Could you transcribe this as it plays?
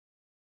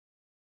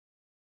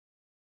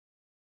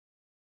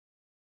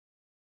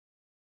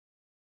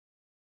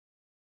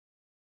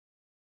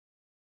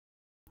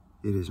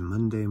It is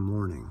Monday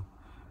morning,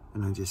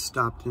 and I just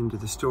stopped into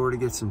the store to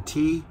get some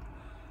tea,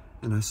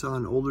 and I saw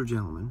an older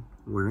gentleman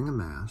wearing a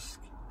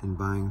mask and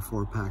buying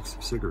 4 packs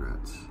of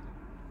cigarettes,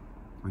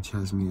 which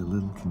has me a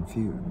little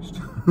confused.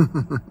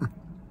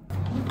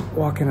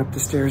 Walking up the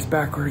stairs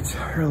backwards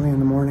early in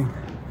the morning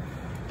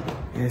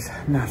is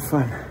not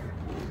fun.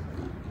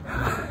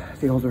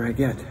 The older I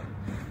get,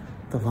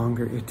 the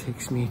longer it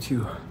takes me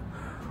to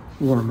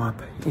warm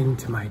up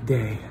into my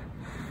day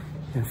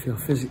and feel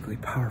physically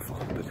powerful,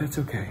 but that's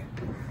okay.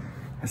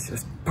 That's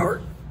just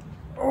part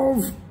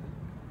of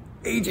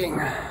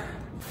aging.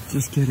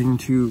 Just getting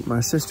to my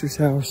sister's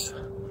house.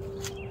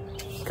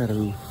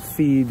 Gotta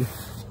feed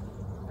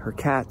her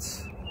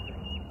cats,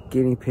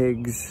 guinea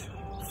pigs,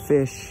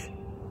 fish,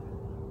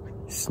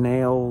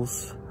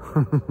 snails.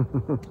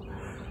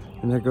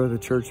 And there go the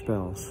church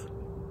bells.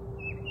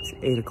 It's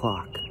 8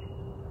 o'clock.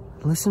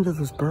 Listen to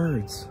those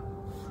birds.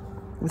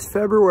 It's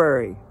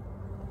February.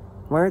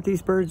 Why aren't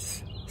these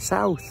birds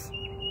south?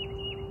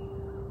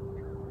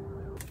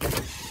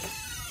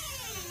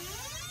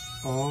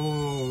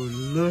 Oh,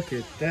 look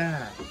at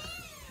that.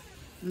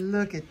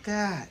 Look at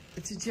that.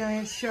 It's a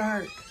giant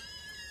shark.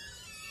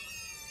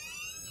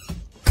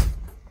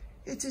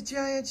 It's a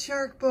giant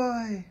shark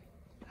boy.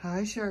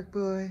 Hi, shark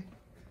boy.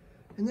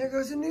 And there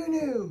goes a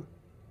Nunu.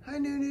 Hi,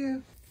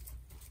 Nunu.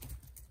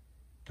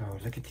 Oh,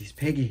 look at these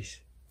piggies.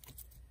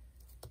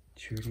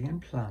 Trudy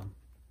and Plum.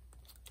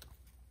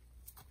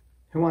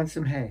 Who wants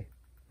some hay?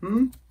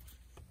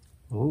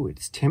 Oh,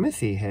 it's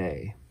Timothy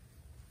hay.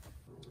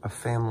 A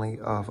family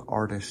of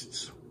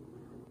artists.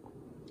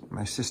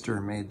 My sister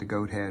made the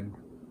goat head.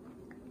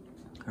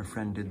 Her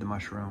friend did the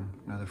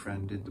mushroom. Another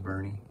friend did the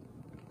Bernie.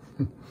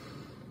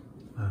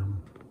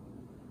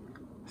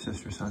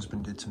 Sister's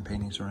husband did some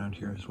paintings around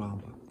here as well.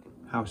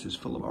 The house is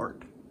full of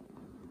art.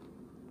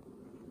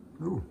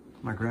 Ooh,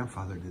 my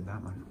grandfather did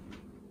that one.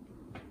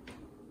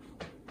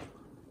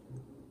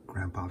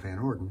 Grandpa Van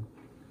Orden.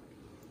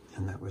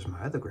 And that was my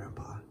other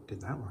grandpa,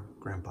 did that one,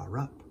 Grandpa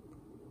Rupp.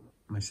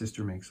 My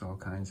sister makes all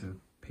kinds of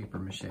paper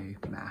mache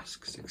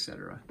masks,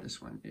 etc.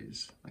 This one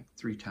is like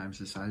 3 times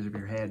the size of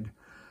your head.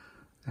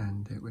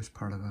 And it was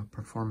part of a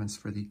performance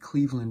for the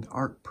Cleveland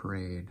Art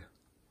Parade.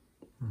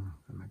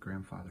 And my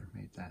grandfather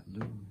made that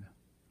loon.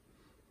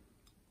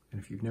 And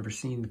if you've never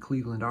seen the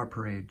Cleveland Art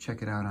Parade,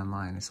 check it out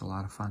online. It's a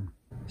lot of fun.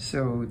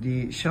 So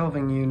the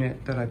shelving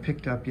unit that I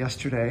picked up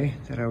yesterday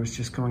that I was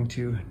just going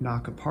to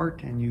knock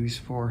apart and use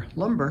for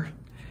lumber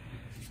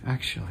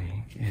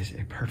actually is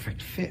a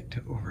perfect fit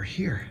over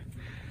here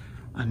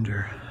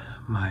under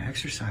my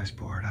exercise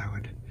board. I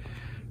would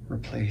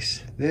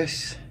replace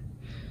this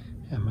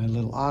and my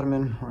little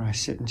ottoman where I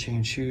sit and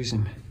change shoes,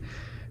 and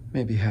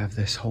maybe have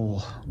this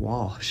whole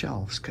wall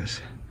shelves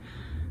because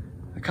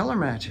the color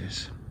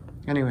matches.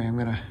 Anyway, I'm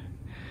gonna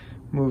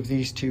move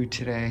these 2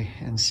 today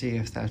and see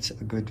if that's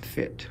a good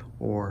fit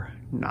or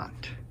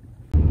not.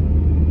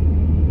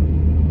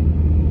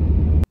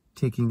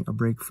 Taking a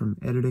break from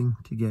editing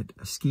to get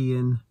a ski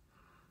in.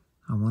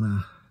 I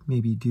wanna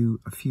maybe do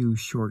a few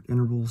short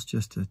intervals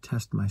just to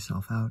test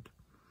myself out.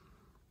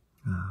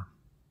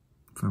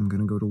 If I'm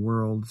gonna go to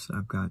Worlds,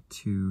 I've got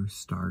to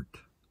start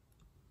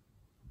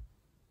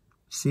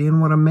seeing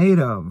what I'm made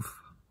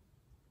of.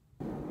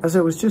 As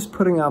I was just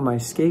putting on my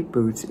skate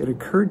boots, it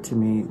occurred to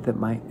me that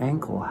my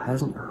ankle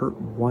hasn't hurt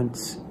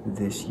once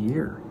this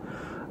year.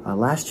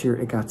 Last year,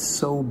 it got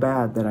so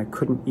bad that I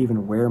couldn't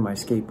even wear my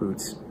skate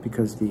boots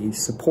because the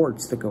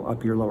supports that go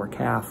up your lower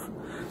calf,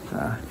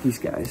 these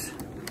guys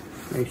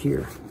right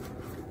here,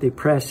 they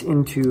press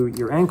into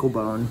your ankle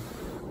bone,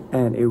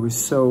 and it was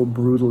so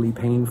brutally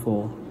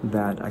painful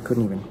that I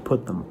couldn't even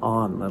put them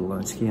on, let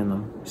alone ski in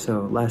them.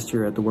 So last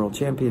year at the World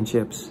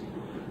Championships,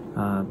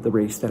 the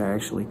race that I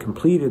actually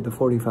completed, the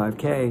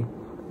 45K,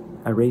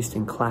 I raced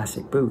in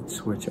classic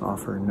boots, which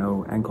offer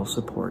no ankle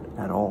support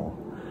at all.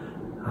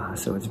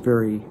 So it's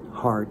very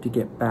hard to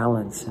get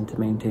balance and to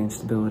maintain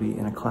stability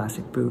in a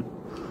classic boot.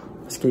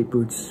 Skate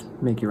boots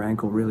make your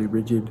ankle really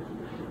rigid,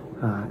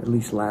 at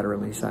least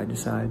laterally, side to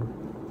side.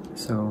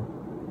 So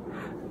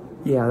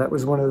yeah, that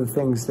was one of the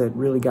things that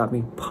really got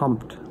me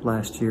pumped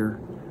last year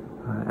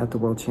at the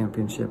World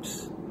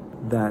Championships,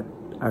 that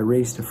I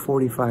raced a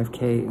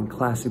 45K in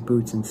classic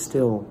boots and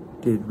still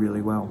did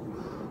really well.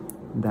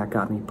 That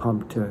got me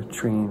pumped to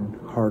train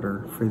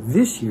harder for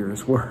this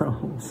year's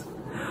Worlds.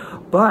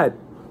 But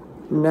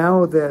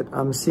now that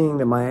I'm seeing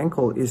that my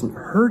ankle isn't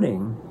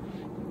hurting,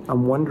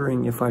 I'm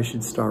wondering if I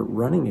should start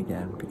running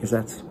again, because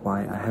that's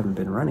why I haven't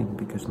been running,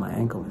 because my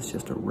ankle is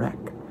just a wreck.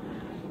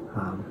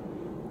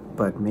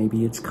 But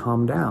maybe it's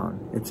calmed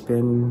down. It's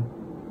been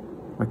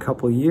a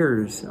couple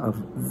years of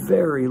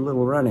very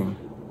little running,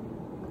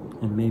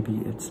 and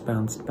maybe it's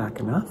bounced back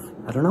enough.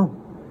 I don't know.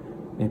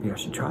 Maybe I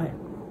should try it.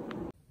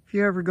 If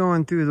you're ever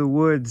going through the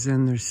woods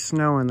and there's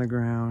snow on the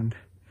ground,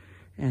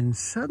 and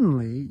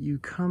suddenly you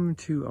come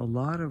to a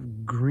lot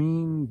of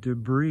green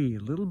debris,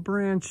 little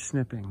branch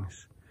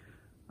snippings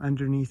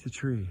underneath a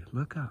tree,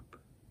 look up,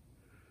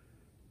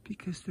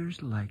 because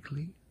there's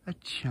likely a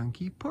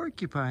chunky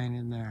porcupine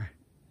in there.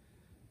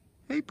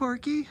 Hey,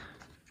 Porky.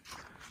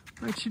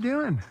 What you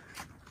doing?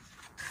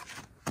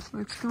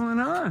 What's going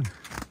on?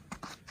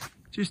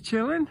 Just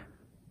chilling?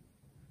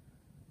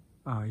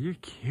 Oh, you're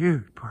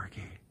cute,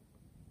 Porky.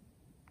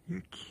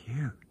 You're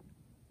cute.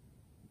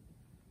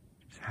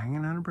 Just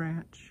hanging on a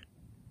branch.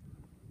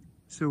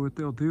 So what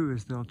they'll do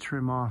is they'll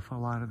trim off a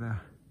lot of the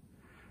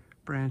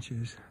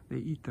branches. They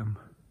eat them.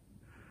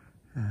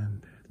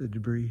 And the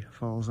debris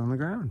falls on the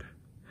ground.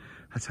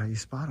 That's how you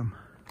spot them.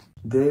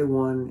 Day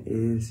one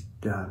is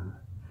done.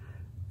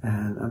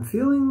 And I'm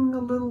feeling a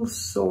little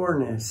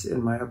soreness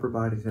in my upper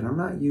body that I'm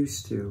not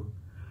used to.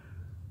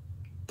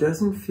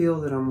 Doesn't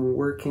feel that I'm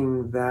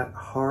working that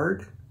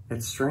hard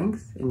at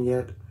strength, and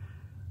yet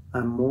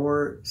I'm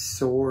more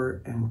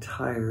sore and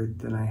tired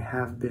than I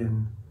have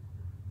been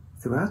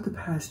throughout the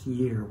past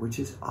year, which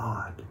is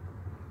odd.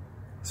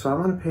 So I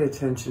want to pay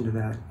attention to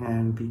that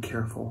and be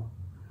careful.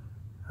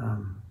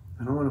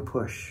 I don't want to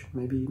push.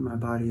 Maybe my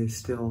body is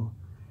still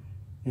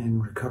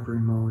in recovery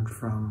mode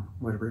from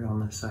whatever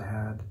illness I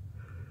had.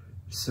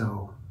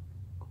 So,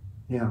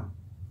 yeah,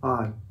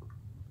 odd.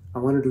 I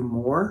want to do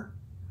more.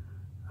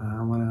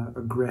 I want to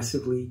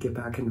aggressively get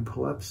back into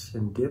pull-ups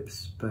and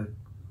dips, but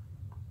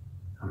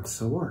I'm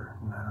sore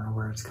and I don't know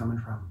where it's coming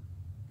from.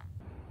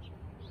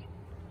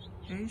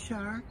 Hey,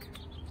 Shark.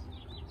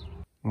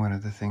 One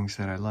of the things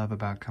that I love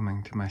about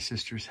coming to my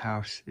sister's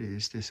house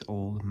is this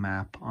old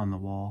map on the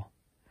wall.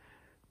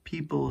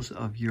 Peoples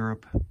of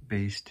Europe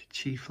based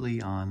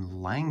chiefly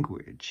on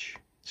language.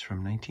 It's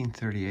from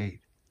 1938.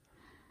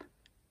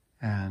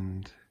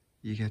 And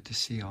you get to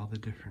see all the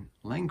different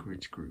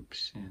language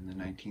groups in the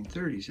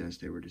 1930s as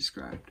they were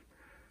described.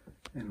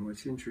 And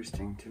what's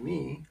interesting to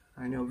me,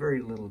 I know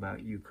very little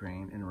about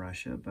Ukraine and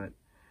Russia, but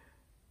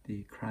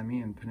the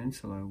Crimean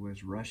Peninsula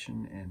was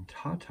Russian and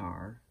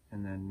Tatar,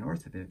 and then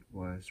north of it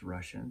was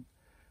Russian.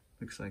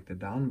 Looks like the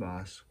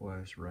Donbass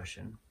was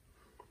Russian.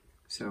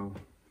 So,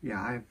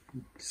 yeah, I have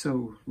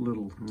so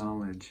little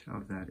knowledge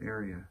of that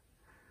area.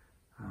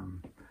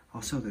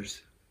 Also,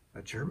 there's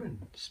a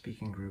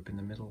German-speaking group in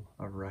the middle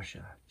of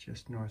Russia,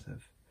 just north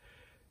of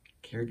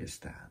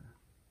Kyrgyzstan.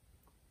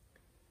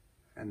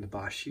 And the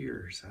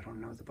Bashirs, I don't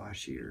know the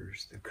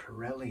Bashirs, the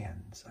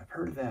Karelians, I've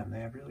heard of them, they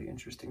have really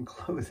interesting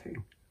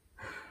clothing.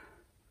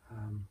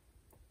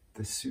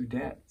 The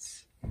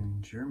Sudets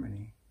in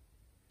Germany,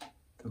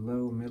 the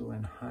Low, Middle,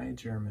 and High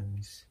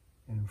Germans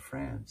in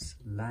France,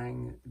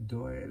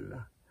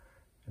 Langue-d'Oil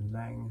and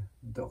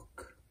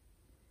Languedoc,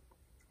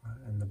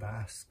 and the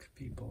Basque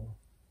people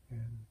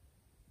in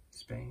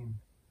Spain.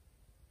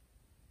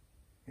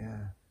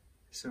 Yeah,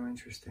 so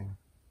interesting.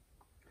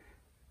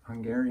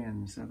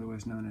 Hungarians,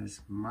 otherwise known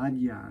as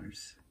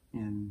Magyars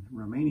in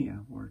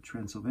Romania or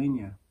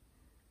Transylvania.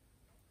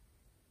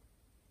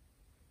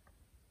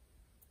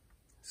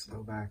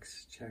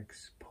 Slovaks,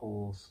 Czechs,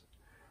 Poles.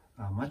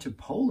 Much of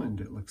Poland,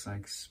 it looks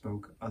like,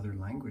 spoke other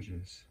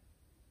languages.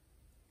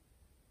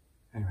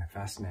 Anyway,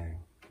 fascinating.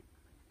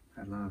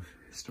 I love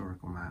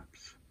historical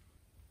maps.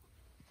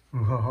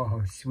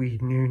 Oh,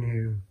 sweet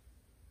Nunu.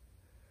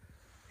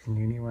 Does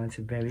Nunu want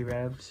some belly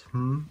rubs?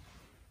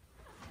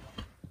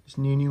 Does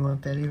Nunu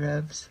want belly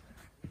rubs?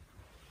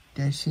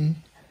 Does she?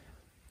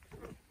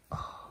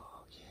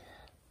 Oh, yeah.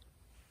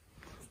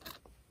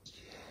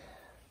 Yeah.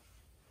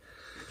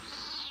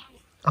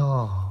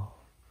 Oh.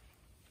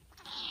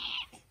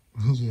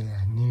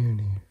 Yeah,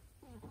 Nunu.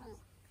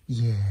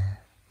 Yeah.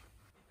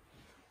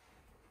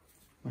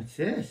 What's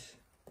this?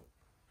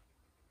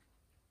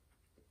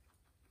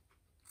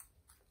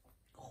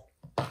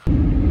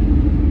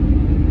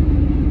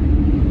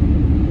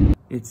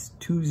 It's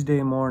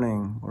Tuesday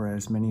morning, or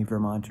as many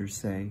Vermonters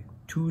say,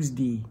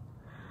 Tuesday.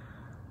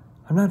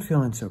 I'm not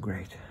feeling so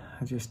great.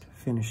 I just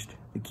finished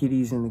the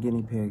kitties and the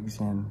guinea pigs,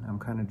 and I'm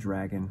kind of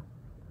dragging.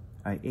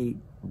 I ate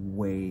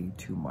way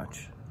too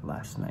much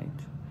last night.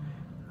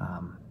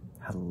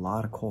 Had a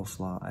lot of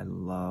coleslaw. I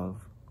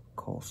love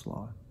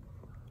coleslaw.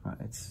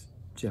 It's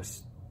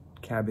just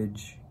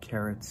cabbage,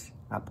 carrots,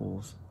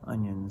 apples,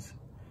 onions,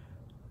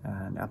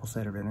 and apple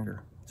cider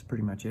vinegar. That's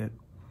pretty much it.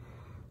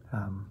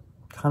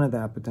 Ton of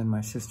that, but then my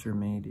sister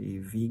made a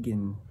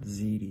vegan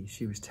ziti.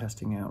 She was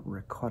testing out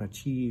ricotta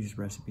cheese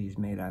recipes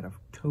made out of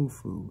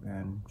tofu,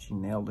 and she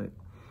nailed it.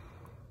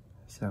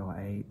 So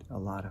I ate a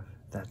lot of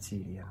that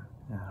ziti,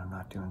 and I'm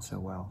not doing so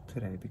well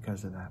today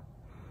because of that.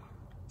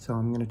 So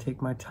I'm gonna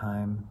take my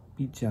time,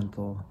 be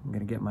gentle. I'm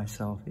gonna get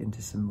myself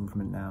into some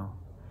movement now,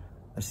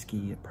 a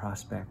ski at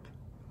Prospect.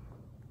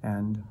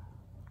 And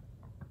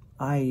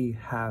I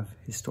have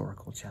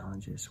historical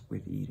challenges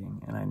with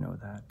eating, and I know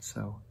that,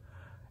 so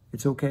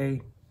it's okay,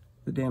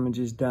 the damage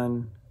is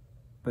done,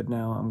 but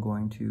now I'm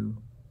going to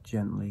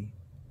gently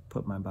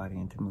put my body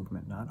into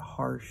movement. Not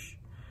harsh,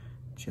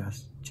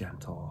 just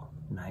gentle,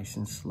 nice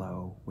and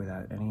slow,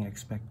 without any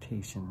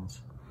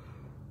expectations.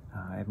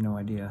 I have no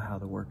idea how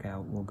the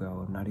workout will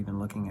go. I'm not even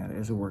looking at it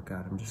as a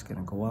workout. I'm just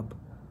gonna go up,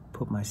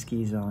 put my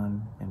skis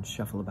on, and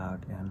shuffle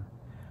about, and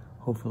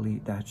hopefully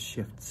that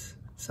shifts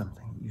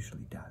something. It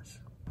usually does.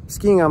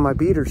 Skiing on my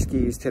beater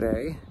skis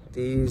today,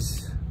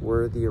 These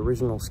were the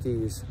original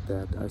skis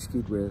that I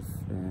skied with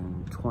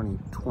in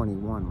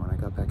 2021 when I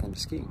got back into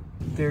skiing.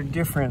 They're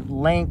different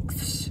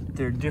lengths,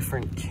 they're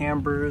different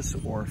cambers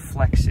or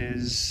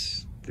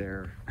flexes,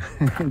 they're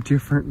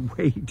different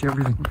weight,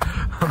 everything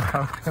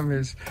about them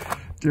is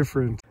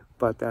different.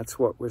 But that's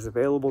what was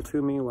available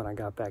to me when I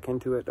got back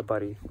into it. A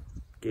buddy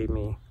gave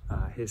me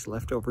his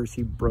leftovers.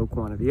 He broke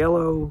one of the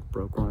yellow,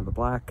 broke one of the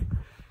black.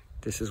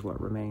 This is what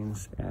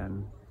remains,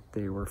 and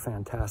they were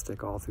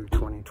fantastic all through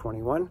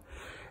 2021.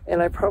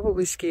 And I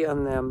probably ski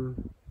on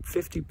them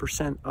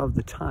 50% of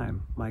the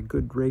time. My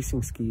good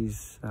racing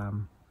skis,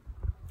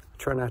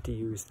 try not to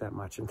use that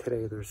much. And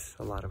today there's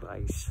a lot of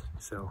ice.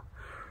 So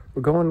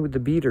we're going with the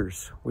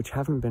beaters, which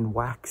haven't been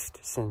waxed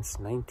since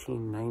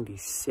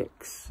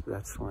 1996.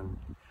 That's when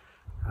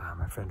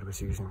my friend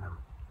was using them.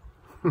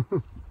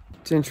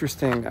 It's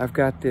interesting. I've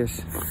got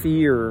this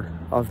fear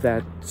of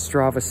that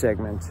Strava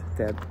segment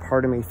that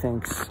part of me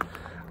thinks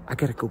I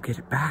gotta go get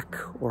it back,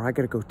 or I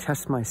gotta go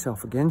test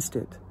myself against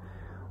it,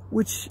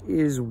 which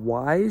is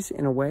wise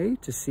in a way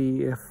to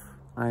see if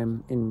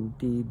I'm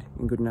indeed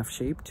in good enough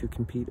shape to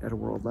compete at a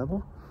world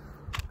level.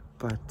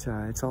 But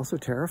it's also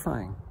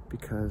terrifying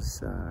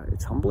because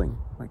it's humbling.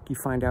 Like, you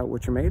find out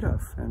what you're made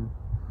of, and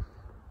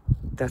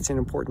that's an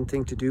important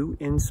thing to do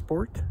in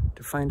sport,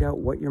 to find out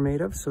what you're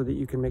made of so that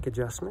you can make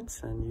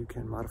adjustments and you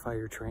can modify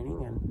your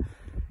training,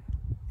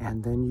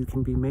 and then you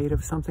can be made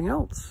of something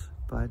else.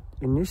 But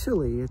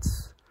initially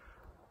it's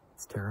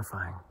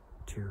terrifying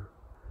to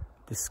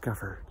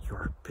discover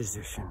your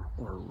position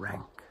or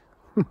rank.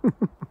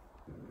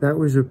 That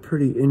was a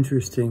pretty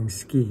interesting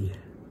ski.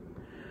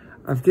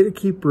 I've got to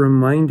keep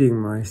reminding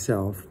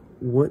myself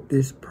what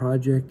this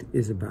project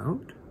is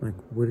about. Like,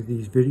 what are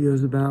these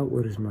videos about?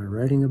 What is my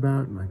writing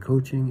about? My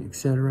coaching,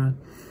 etc.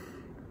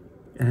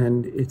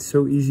 And it's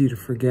so easy to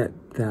forget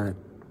that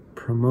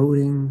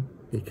promoting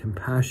a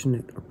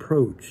compassionate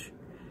approach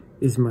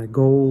is my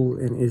goal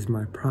and is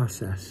my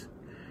process,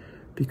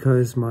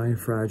 because my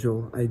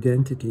fragile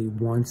identity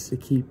wants to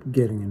keep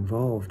getting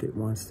involved. It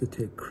wants to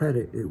take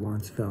credit. It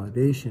wants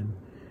validation.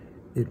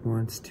 It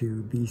wants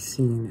to be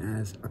seen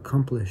as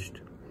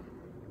accomplished.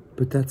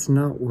 But that's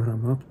not what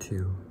I'm up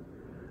to.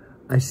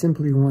 I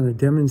simply want to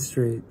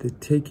demonstrate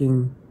that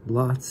taking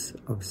lots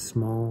of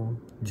small,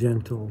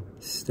 gentle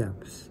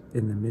steps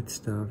in the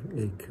midst of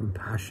a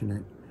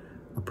compassionate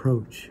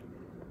approach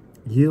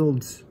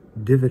yields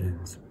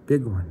dividends,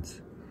 big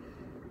ones.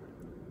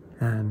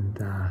 And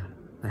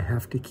I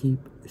have to keep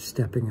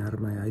stepping out of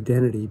my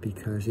identity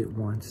because it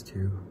wants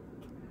to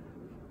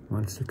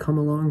come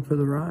along for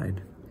the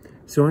ride.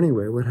 So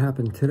anyway, what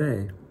happened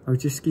today, I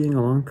was just skiing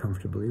along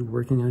comfortably,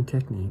 working on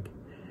technique,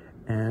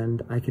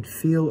 and I could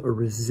feel a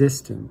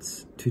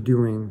resistance to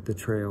doing the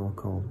trail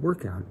called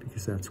workout,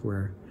 because that's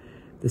where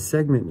the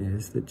segment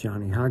is that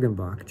Johnny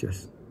Hagenbach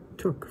just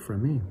took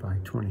from me by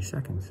 20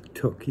 seconds.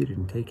 He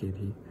didn't take it.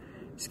 He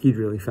skied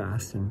really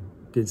fast and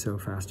did so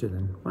faster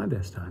than my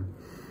best time.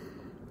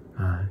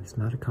 It's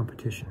not a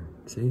competition.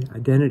 See,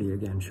 identity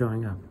again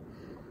showing up.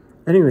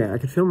 Anyway, I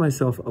could feel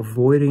myself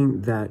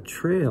avoiding that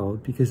trail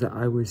because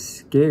I was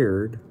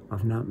scared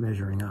of not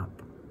measuring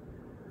up.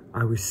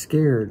 I was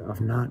scared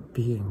of not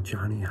being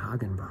Johnny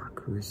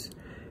Hagenbach, who's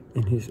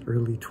in his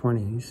early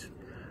 20s.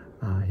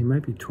 He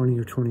might be 20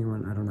 or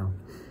 21, I don't know.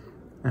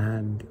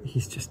 And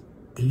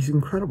he's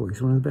incredible.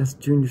 He's one of the best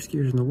junior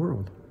skiers in the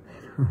world.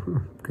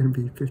 I'm going to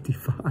be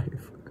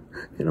 55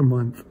 in a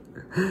month.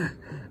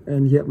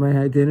 And yet my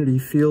identity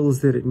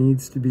feels that it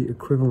needs to be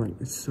equivalent.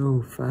 It's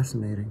so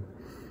fascinating.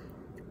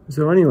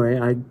 So anyway,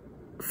 I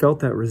felt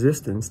that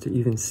resistance to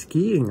even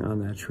skiing on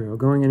that trail,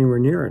 going anywhere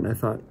near it. And I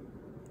thought,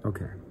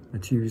 okay,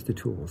 let's use the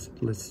tools.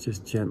 Let's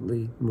just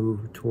gently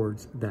move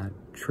towards that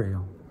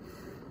trail.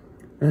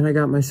 And I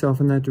got myself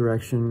in that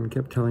direction,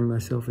 kept telling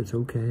myself it's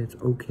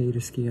okay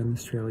to ski on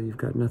this trail. You've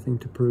got nothing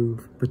to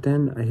prove. But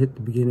then I hit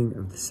the beginning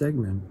of the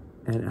segment,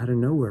 and out of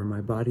nowhere,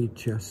 my body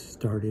just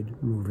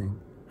started moving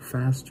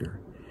faster.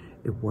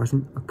 It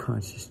wasn't a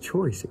conscious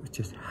choice. It was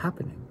just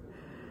happening.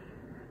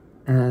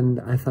 And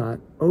I thought,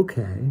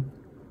 okay,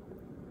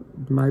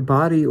 my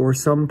body or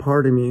some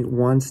part of me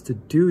wants to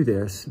do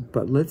this,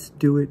 but let's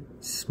do it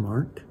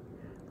smart.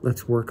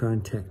 Let's work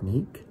on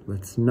technique.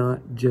 Let's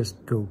not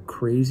just go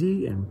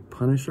crazy and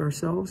punish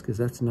ourselves, because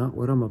that's not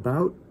what I'm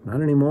about,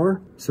 not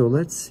anymore. So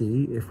let's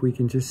see if we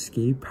can just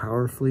ski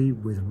powerfully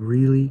with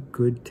really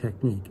good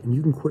technique. And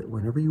you can quit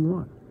whenever you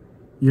want.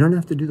 You don't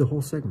have to do the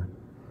whole segment.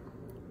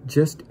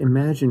 Just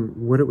imagine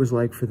what it was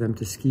like for them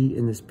to ski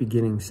in this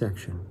beginning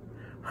section.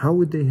 How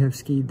would they have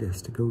skied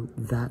this to go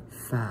that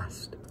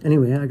fast?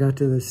 Anyway, I got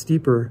to the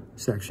steeper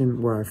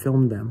section where I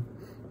filmed them.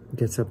 It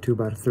gets up to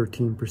about a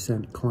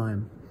 13%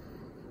 climb.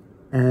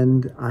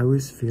 And I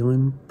was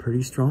feeling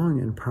pretty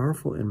strong and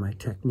powerful, and my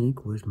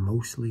technique was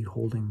mostly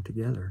holding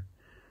together.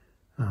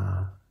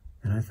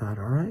 And I thought,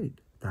 all right,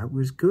 that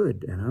was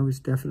good. And I was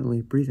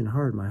definitely breathing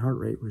hard. My heart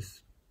rate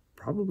was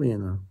probably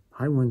in the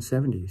high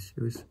 170s.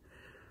 It was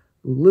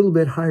a little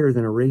bit higher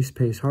than a race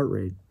pace heart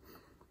rate.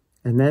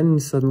 And then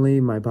suddenly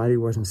my body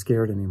wasn't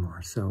scared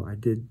anymore. So I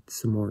did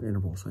some more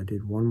intervals. I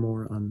did one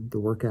more on the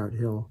workout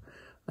hill.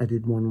 I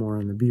did one more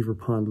on the Beaver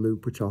Pond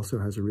Loop, which also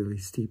has a really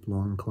steep,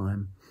 long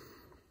climb.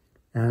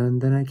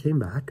 And then I came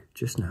back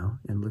just now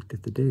and looked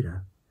at the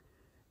data.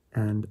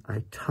 And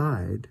I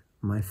tied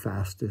my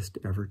fastest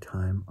ever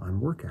time on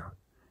workout,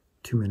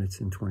 2 minutes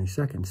and 20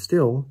 seconds.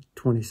 Still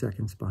 20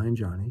 seconds behind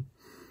Johnny,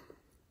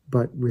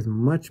 but with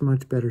much,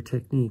 much better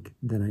technique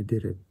than I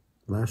did it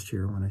last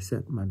year when I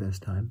set my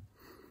best time.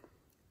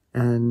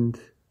 And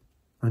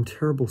on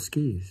terrible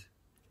skis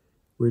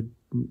with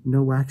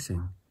no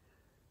waxing.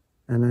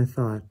 And I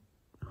thought,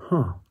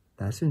 huh,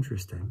 that's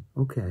interesting.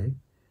 Okay,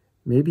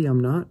 maybe I'm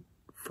not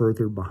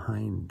further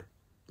behind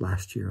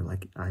last year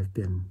like I've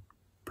been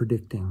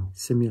predicting,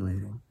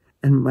 simulating.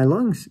 And my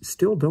lungs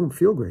still don't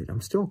feel great. I'm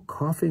still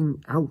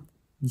coughing out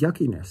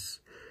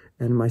yuckiness.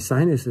 And my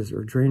sinuses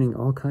are draining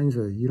all kinds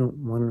of you don't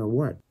want to know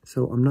what.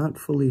 So I'm not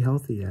fully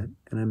healthy yet.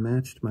 And I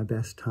matched my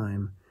best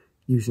time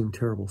using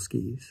terrible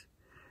skis.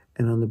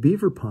 And on the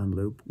Beaver Pond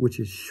Loop, which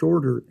is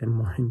shorter and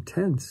more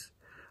intense,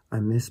 I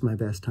missed my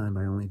best time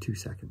by only 2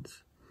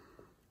 seconds.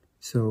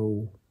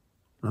 So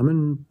I'm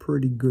in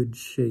pretty good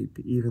shape,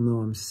 even though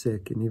I'm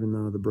sick and even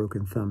though the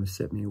broken thumb has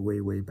set me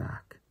way, way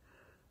back.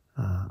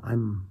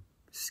 I'm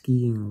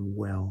skiing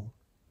well,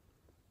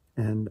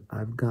 and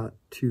I've got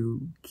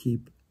to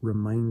keep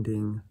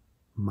reminding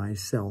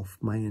myself,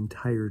 my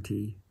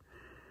entirety,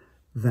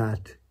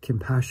 that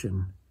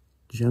compassion,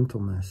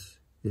 gentleness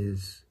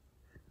is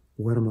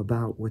what I'm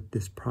about, what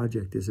this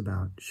project is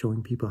about,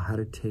 showing people how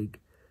to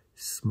take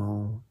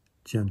small,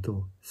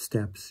 gentle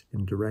steps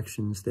in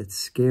directions that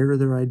scare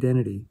their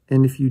identity.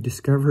 And if you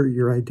discover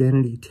your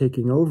identity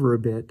taking over a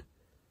bit,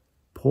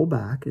 pull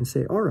back and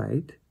say, all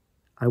right,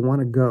 I want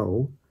to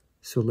go,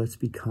 so let's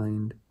be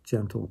kind,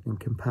 gentle, and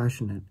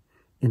compassionate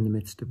in the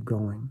midst of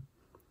going.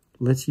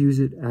 Let's use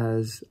it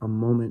as a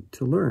moment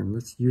to learn.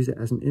 Let's use it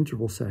as an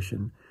interval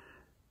session,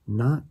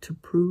 not to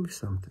prove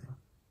something.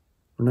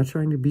 We're not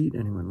trying to beat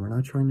anyone. We're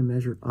not trying to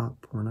measure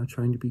up. We're not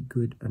trying to be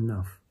good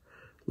enough.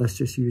 Let's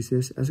just use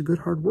this as a good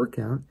hard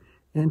workout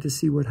and to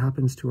see what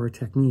happens to our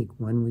technique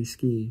when we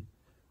ski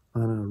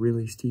on a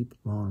really steep,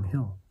 long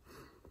hill.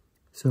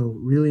 So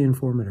really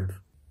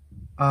informative.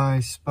 I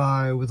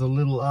spy with a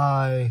little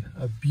eye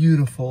a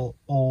beautiful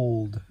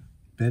old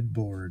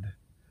bedboard,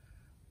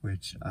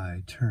 which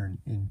I turn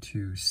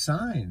into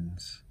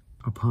signs.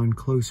 Upon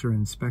closer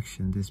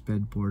inspection, this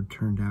bedboard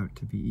turned out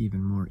to be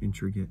even more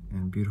intricate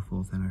and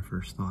beautiful than I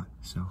first thought,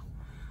 so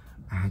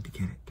I had to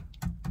get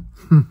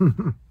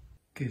it.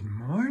 Good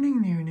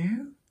morning,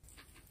 Nunu.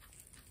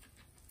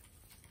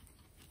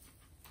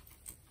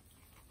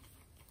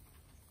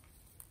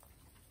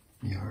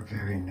 You're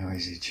very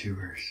noisy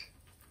chewers.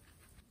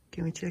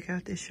 Can we check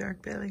out this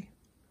shark belly?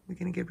 We're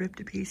gonna get ripped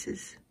to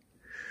pieces.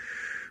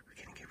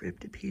 We're gonna get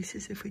ripped to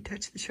pieces if we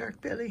touch the shark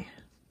belly.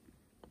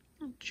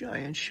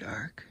 Giant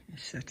shark. You're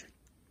such a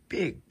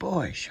big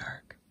boy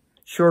shark.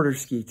 Shorter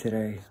ski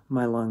today.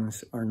 My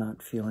lungs are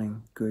not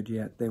feeling good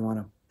yet. They want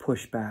to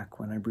push back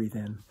when I breathe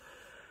in.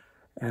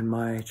 And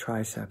my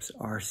triceps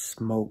are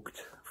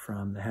smoked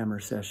from the hammer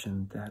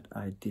session that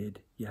I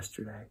did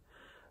yesterday.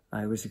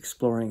 I was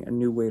exploring a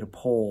new way to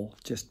pole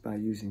just by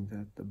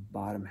using the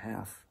bottom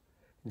half.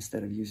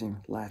 Instead of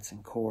using lats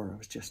and core, I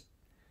was just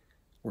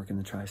working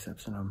the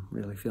triceps, and I'm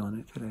really feeling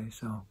it today.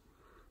 So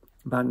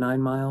about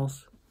 9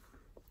 miles.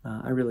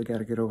 I really got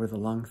to get over the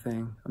lung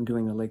thing. I'm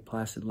doing the Lake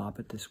Placid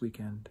Loppet this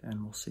weekend,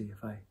 and we'll see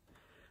if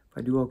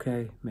I do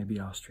okay,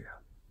 maybe Austria.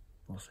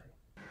 We'll see.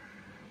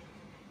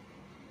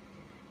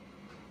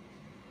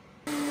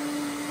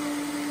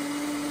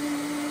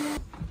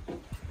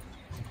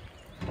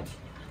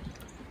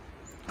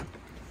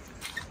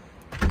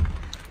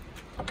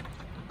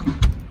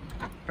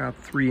 About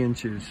 3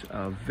 inches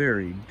of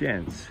very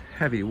dense,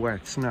 heavy,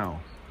 wet snow,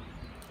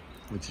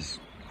 which is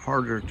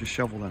harder to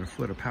shovel than a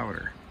foot of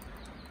powder.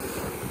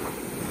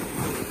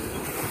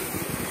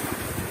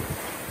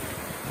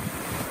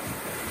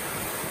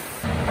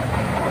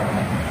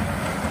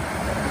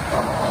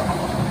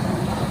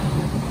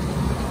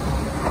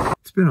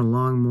 It's been a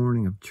long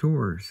morning of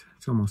chores.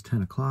 It's almost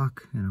 10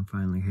 o'clock and I'm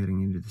finally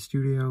heading into the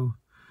studio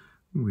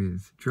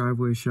with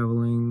driveway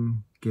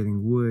shoveling,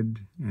 getting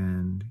wood,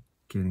 and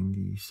getting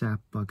the sap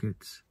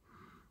buckets.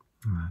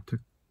 It took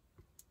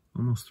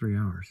almost 3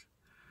 hours.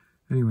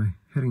 Anyway,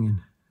 heading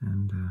in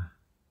and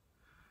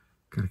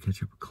got to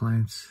catch up with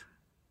clients,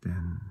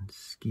 then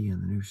ski in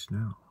the new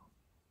snow.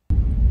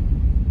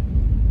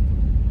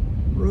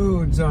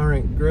 Roads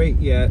aren't great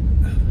yet.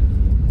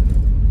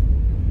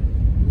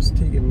 Just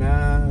take it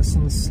nice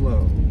and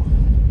slow.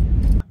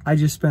 I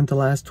just spent the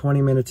last 20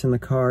 minutes in the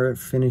car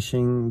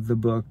finishing the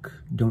book,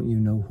 Don't You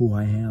Know Who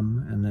I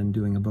Am, and then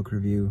doing a book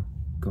review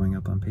going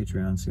up on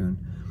Patreon soon.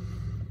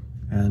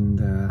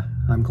 And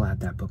I'm glad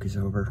that book is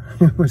over.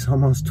 It was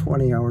almost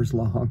 20 hours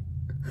long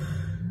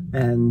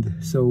and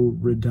so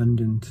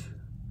redundant.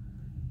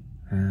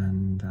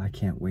 And I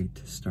can't wait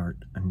to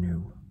start a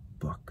new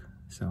book.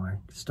 So I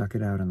stuck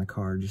it out in the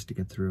car just to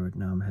get through it.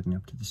 Now I'm heading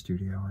up to the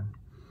studio and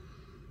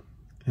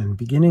and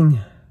beginning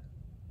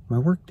my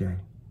work day.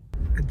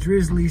 A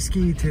drizzly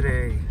ski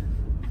today.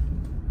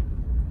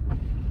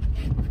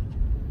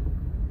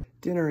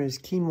 Dinner is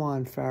quinoa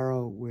and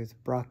farro with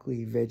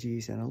broccoli,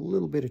 veggies, and a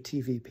little bit of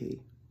TVP.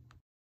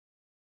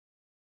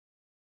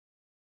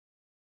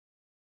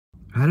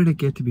 How did it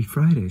get to be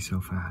Friday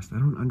so fast? I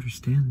don't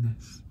understand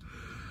this.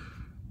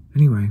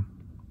 Anyway,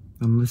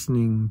 I'm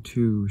listening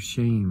to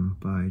Shame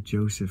by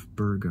Joseph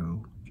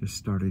Burgo. Just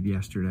started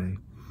yesterday.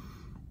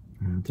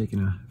 I'm taking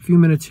a few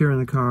minutes here in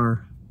the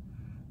car,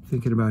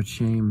 thinking about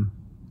Shame.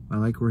 I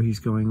like where he's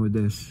going with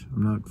this.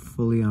 I'm not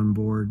fully on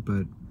board,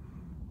 but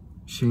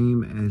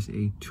shame as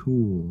a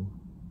tool.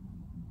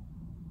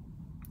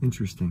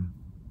 Interesting.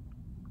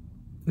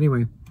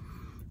 Anyway,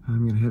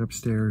 I'm gonna head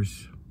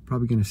upstairs.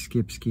 Probably gonna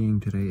skip skiing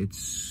today. It's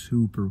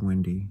super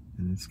windy,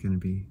 and it's gonna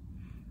be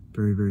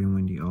very, very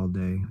windy all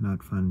day.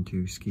 Not fun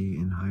to ski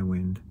in high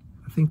wind.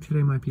 I think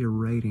today might be a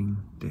writing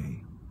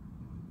day.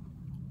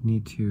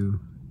 Need to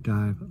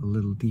dive a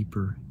little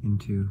deeper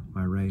into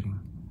my writing,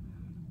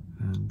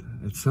 and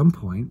at some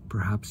point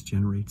perhaps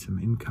generate some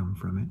income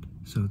from it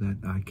so that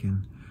I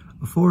can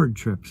afford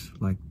trips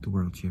like the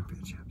World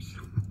Championships.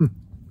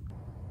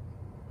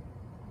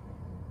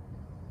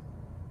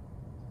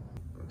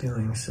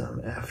 Doing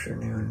some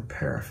afternoon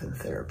paraffin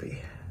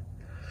therapy.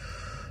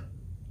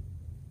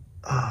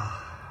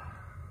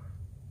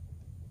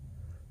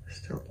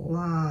 Still a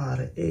lot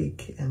of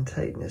ache and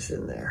tightness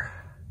in there.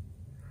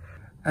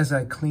 As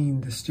I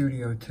cleaned the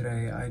studio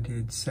today, I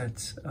did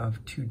sets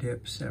of 2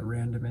 dips at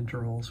random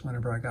intervals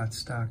whenever I got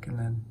stuck, and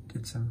then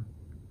did some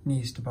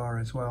knees to bar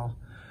as well.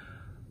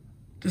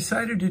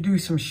 Decided to do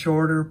some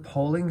shorter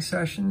polling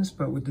sessions,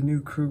 but with the new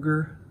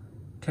Kruger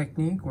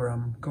technique where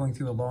I'm going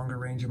through a longer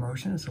range of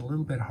motion, it's a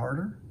little bit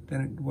harder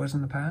than it was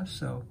in the past.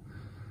 So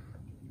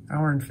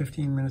hour and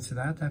 15 minutes of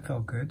that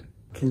felt good.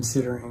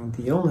 Considering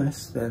the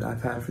illness that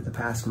I've had for the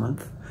past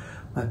month,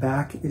 my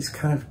back is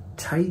kind of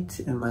tight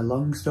and my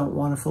lungs don't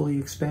want to fully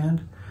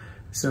expand.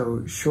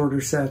 So shorter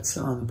sets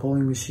on the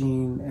pulling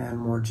machine and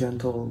more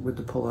gentle with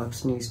the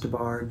pull-ups, knees to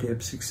bar,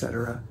 dips,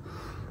 etc.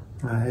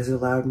 Has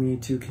allowed me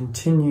to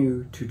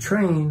continue to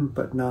train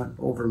but not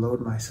overload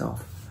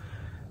myself.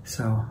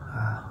 So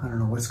I don't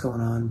know what's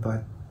going on,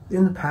 but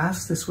in the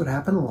past this would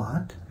happen a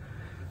lot.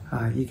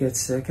 You get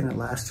sick and it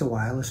lasts a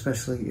while,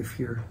 especially if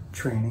you're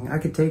training. I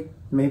could take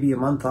maybe a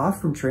month off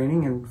from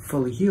training and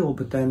fully heal,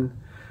 but then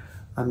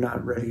I'm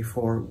not ready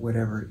for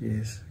whatever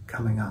is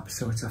coming up.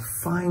 So it's a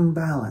fine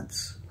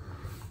balance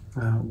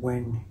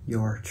when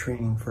you're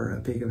training for a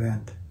big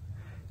event.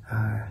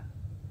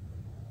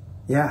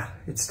 Yeah,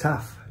 it's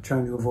tough.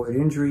 Trying to avoid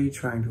injury,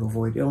 trying to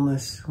avoid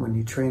illness. When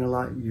you train a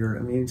lot, your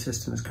immune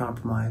system is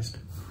compromised.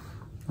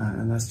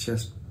 And that's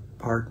just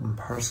part and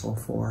parcel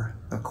for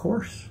a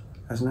course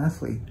as an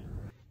athlete.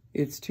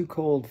 It's too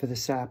cold for the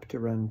sap to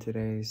run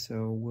today,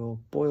 so we'll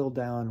boil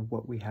down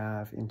what we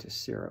have into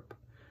syrup.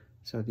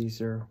 So these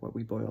are what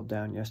we boiled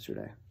down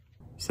yesterday.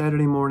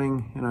 Saturday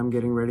morning, and I'm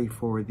getting ready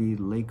for the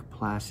Lake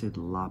Placid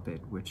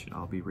Loppet, which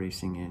I'll be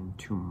racing in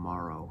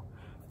tomorrow.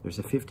 There's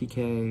a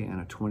 50K and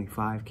a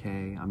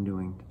 25K. I'm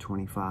doing the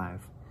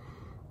 25.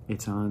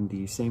 It's on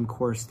the same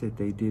course that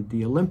they did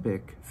the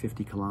Olympic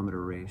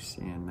 50-kilometer race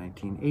in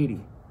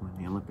 1980 when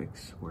the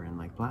Olympics were in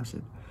Lake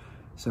Placid.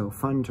 So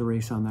fun to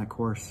race on that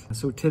course.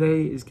 So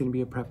today is going to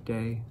be a prep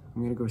day.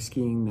 I'm going to go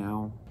skiing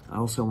now. I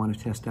also want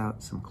to test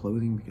out some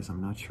clothing because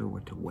I'm not sure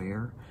what to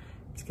wear.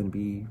 It's going to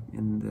be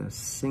in the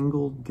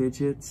single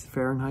digits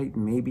Fahrenheit,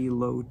 maybe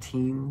low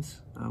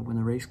teens when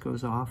the race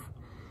goes off.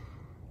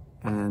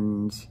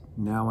 And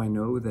now I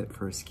know that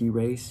for a ski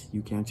race,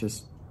 you can't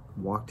just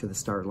walk to the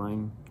start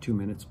line 2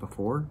 minutes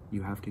before.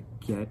 You have to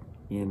get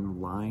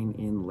in line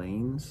in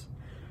lanes,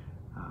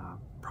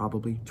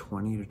 probably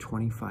 20 to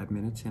 25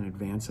 minutes in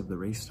advance of the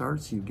race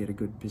starts. So you get a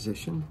good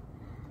position,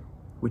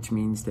 which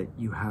means that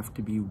you have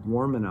to be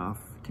warm enough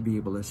to be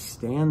able to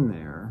stand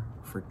there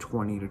for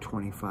 20 to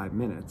 25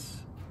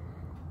 minutes,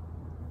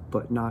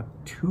 but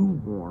not too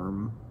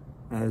warm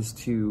as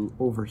to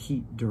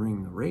overheat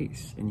during the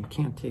race. And you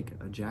can't take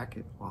a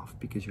jacket off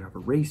because you have a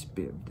race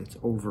bib that's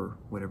over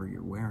whatever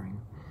you're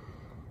wearing.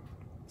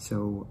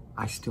 So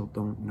I still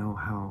don't know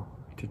how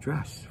to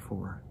dress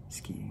for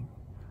skiing.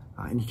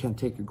 And you can't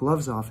take your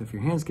gloves off if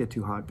your hands get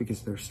too hot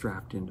because they're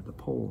strapped into the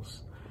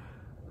poles.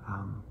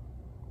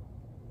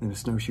 In a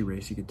snowshoe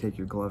race, you could take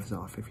your gloves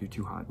off if you're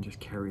too hot and just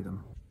carry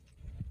them.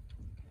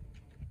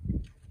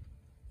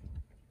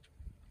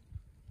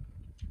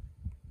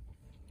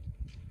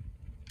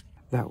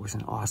 That was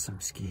an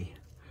awesome ski.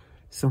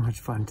 So much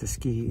fun to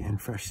ski in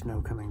fresh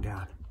snow coming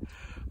down.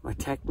 My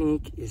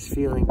technique is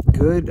feeling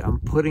good. I'm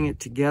putting it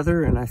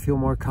together and I feel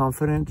more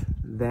confident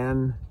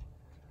than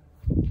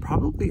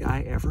probably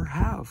I ever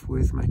have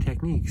with my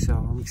technique. So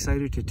I'm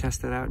excited to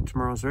test that out in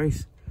tomorrow's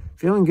race.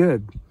 Feeling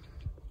good.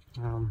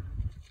 We'll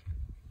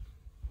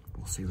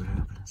see what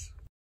happens.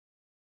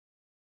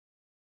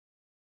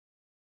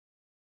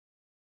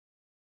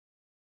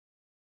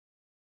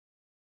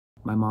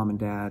 My mom and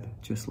dad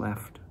just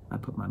left. I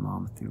put my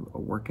mom through a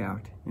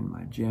workout in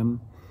my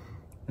gym.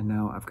 And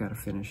now I've got to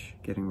finish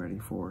getting ready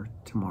for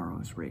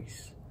tomorrow's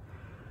race.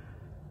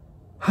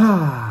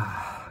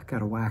 Got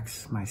to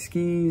wax my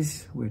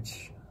skis,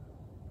 which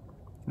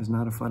is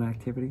not a fun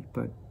activity,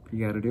 but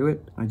you got to do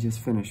it. I just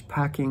finished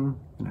packing,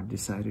 and I've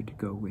decided to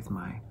go with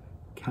my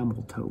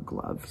camel toe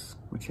gloves,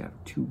 which have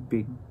 2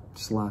 big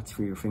slots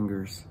for your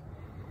fingers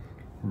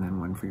and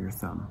then 1 for your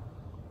thumb.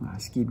 I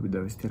skied with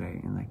those today,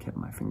 and they kept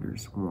my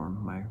fingers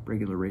warm. My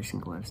regular racing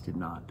gloves did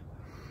not.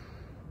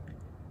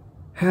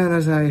 And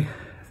as I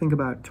think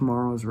about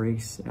tomorrow's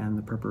race and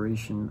the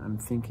preparation, I'm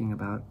thinking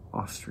about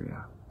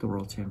Austria, the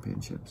World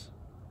Championships.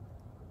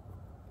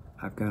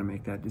 I've got to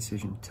make that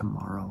decision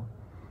tomorrow.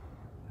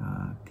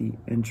 The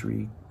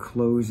entry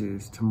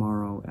closes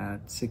tomorrow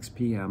at 6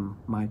 p.m.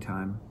 my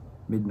time,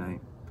 midnight,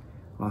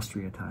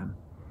 Austria time.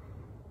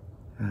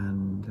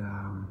 And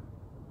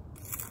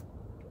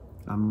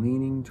I'm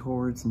leaning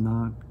towards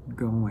not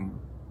going.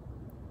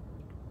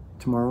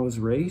 Tomorrow's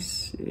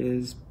race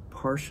is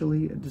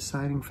partially a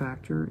deciding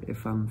factor.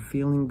 If I'm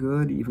feeling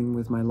good, even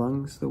with my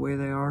lungs the way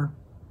they are,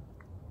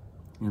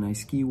 and I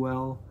ski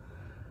well,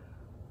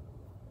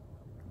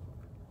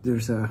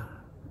 there's a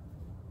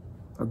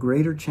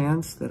greater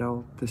chance that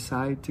I'll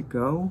decide to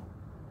go,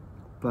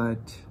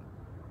 but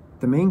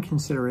the main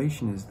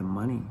consideration is the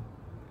money.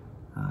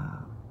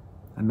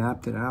 I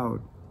mapped it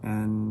out,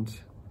 and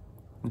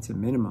it's a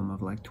minimum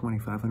of like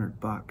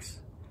 $2,500.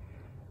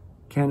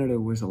 Canada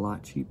was a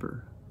lot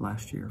cheaper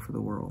last year for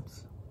the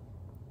Worlds.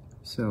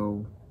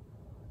 So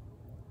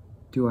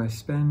do I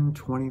spend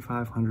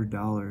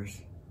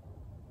 $2,500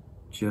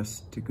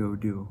 just to go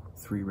do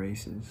 3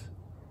 races?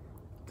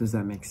 Does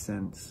that make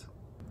sense?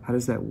 How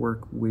does that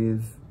work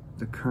with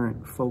the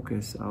current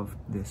focus of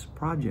this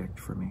project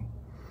for me?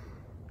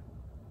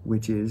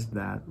 Which is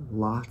that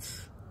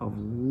lots of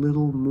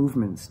little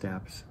movement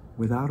steps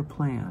without a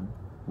plan,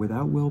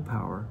 without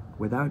willpower,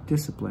 without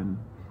discipline,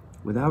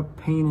 without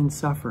pain and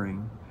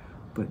suffering,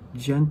 but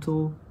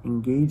gentle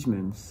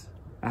engagements,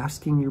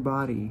 asking your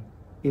body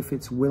if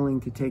it's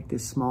willing to take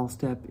this small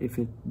step, if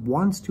it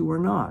wants to or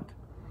not.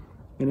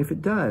 And if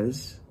it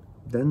does,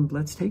 then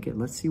let's take it.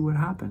 Let's see what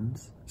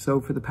happens. So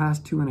for the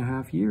past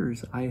 2.5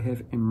 years, I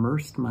have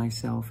immersed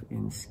myself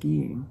in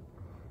skiing,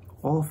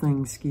 all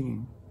things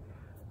skiing,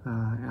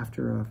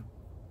 after a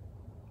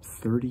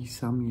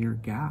 30-some year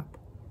gap,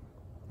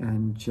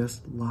 and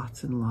just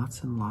lots and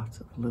lots and lots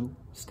of little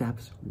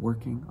steps,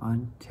 working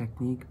on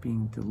technique,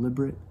 being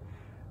deliberate,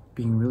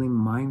 being really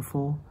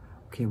mindful.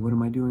 Okay, what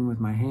am I doing with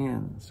my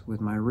hands,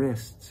 with my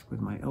wrists, with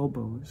my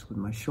elbows, with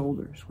my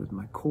shoulders, with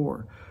my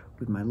core,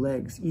 with my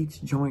legs,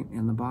 each joint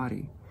in the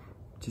body?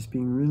 Just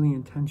being really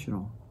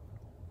intentional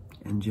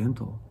and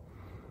gentle.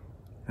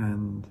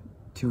 And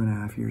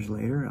 2.5 years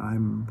later,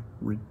 I'm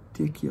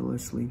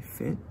ridiculously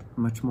fit,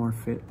 much more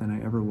fit than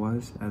I ever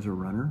was as a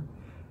runner.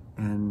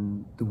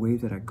 And the way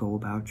that I go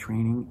about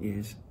training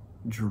is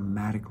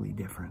dramatically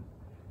different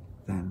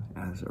than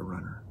as a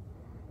runner.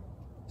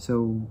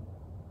 So,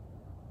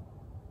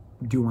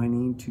 do I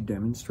need to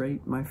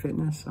demonstrate my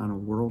fitness on a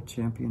world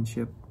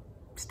championship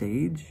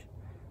stage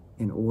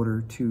in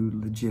order to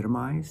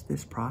legitimize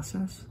this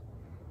process?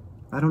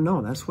 I don't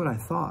know. That's what I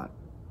thought.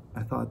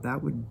 I thought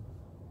that would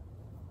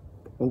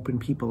open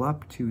people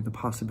up to the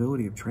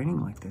possibility of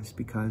training like this,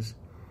 because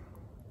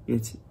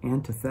it's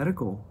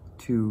antithetical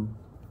to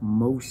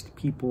most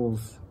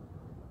people's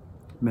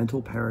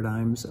mental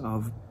paradigms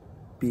of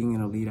being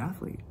an elite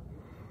athlete.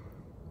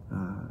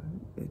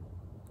 It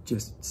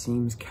just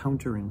seems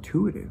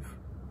counterintuitive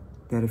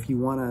that if you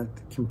want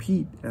to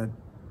compete at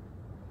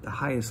the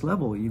highest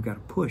level, you've got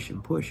to push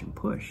and push and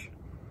push.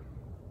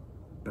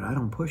 But I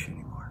don't push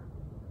anymore.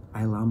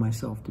 I allow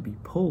myself to be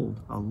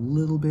pulled a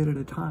little bit at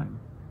a time.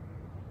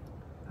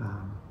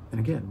 And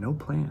again, no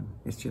plan.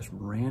 It's just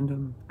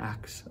random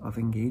acts of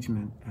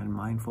engagement and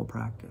mindful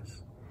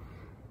practice.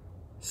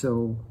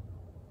 So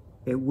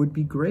it would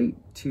be great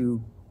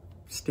to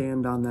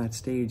stand on that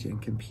stage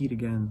and compete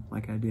again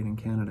like I did in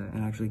Canada,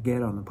 and actually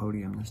get on the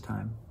podium this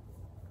time.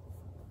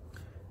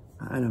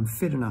 And I'm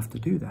fit enough to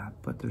do that,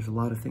 but there's a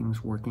lot of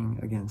things working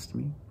against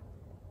me.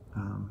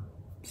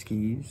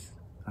 Skis.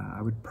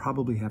 I would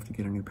probably have to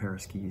get a new pair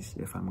of skis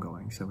if I'm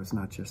going, so it's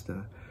not just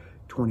a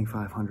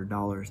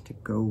 $2,500 to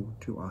go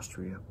to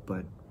Austria,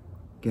 but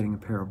getting a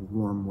pair of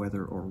warm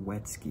weather or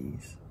wet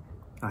skis.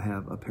 I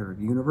have a pair of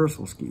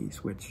universal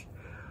skis, which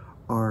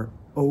are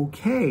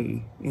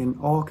okay in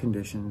all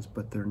conditions,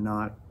 but they're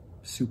not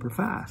super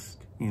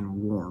fast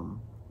in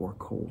warm or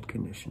cold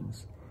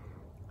conditions.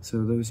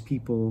 So those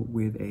people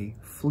with a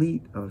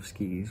fleet of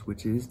skis,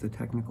 which is the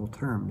technical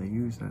term they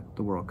use at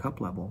the World Cup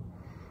level,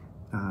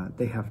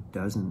 they have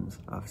dozens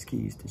of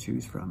skis to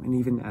choose from. And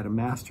even at a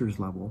master's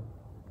level,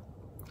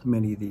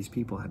 many of these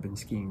people have been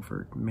skiing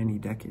for many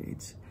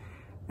decades,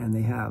 and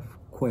they have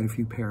quite a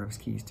few pair of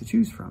skis to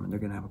choose from. And they're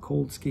gonna have a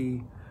cold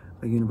ski,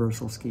 a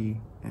universal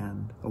ski,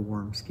 and a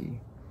warm ski.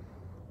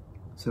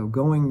 So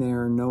going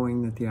there,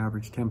 knowing that the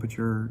average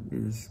temperature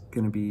is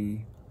gonna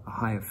be a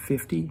high of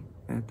 50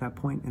 at that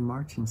point in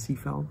March in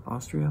Seefeld,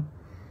 Austria,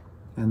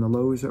 And the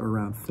lows are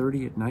around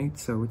 30 at night,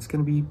 so it's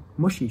going to be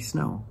mushy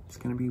snow. It's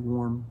going to be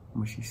warm,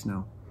 mushy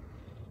snow.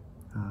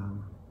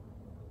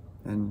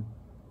 And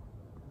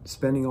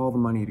spending all the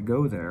money to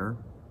go there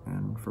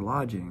and for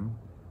lodging,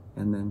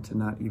 and then to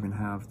not even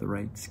have the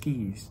right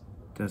skis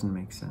doesn't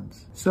make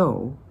sense.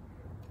 So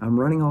I'm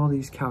running all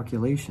these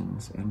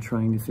calculations and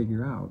trying to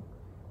figure out,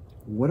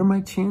 what are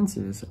my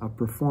chances of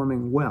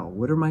performing well?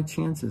 What are my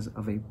chances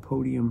of a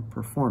podium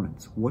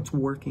performance? What's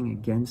working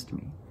against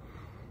me?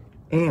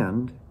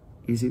 And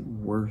is it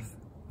worth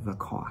the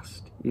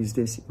cost? Is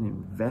this an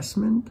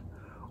investment,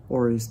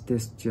 or is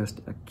this just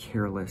a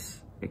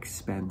careless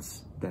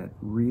expense that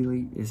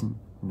really isn't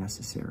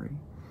necessary?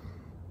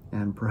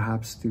 And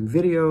perhaps through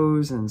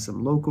videos and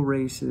some local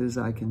races,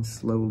 I can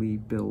slowly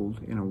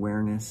build an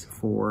awareness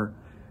for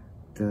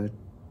the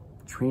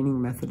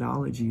training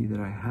methodology that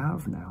I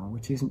have now,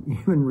 which isn't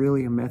even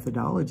really a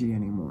methodology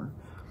anymore.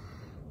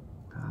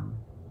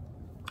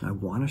 I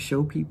want to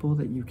show people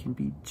that you can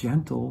be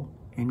gentle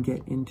and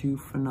get into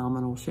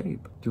phenomenal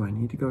shape. Do I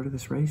need to go to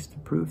this race to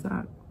prove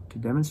that? To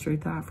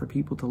demonstrate that? For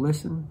people to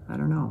listen? I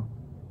don't know.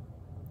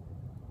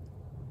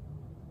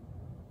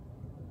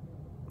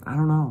 I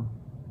don't know.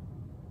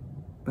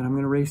 But I'm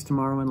going to race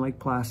tomorrow in Lake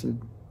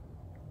Placid.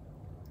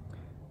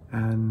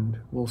 And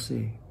we'll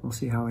see. We'll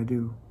see how I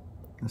do.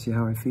 We'll see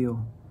how I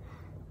feel.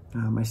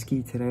 My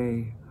ski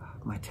today,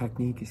 my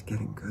technique is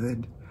getting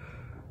good.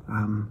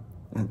 And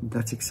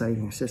that's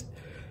exciting.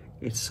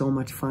 It's so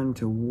much fun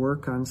to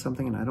work on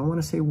something. And I don't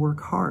want to say work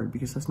hard,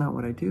 because that's not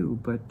what I do,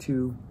 but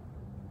to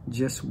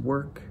just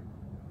work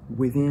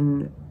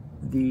within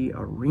the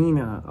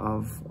arena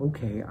of,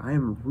 okay, I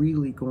am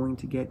really going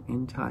to get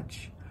in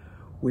touch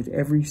with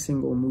every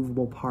single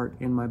movable part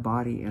in my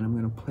body, and I'm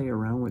going to play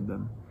around with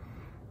them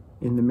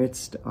in the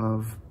midst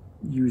of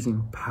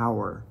using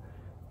power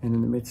and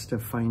in the midst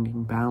of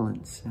finding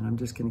balance. And I'm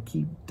just going to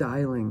keep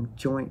dialing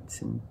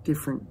joints in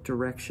different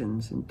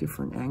directions and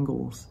different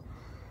angles.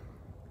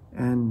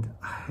 And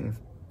I have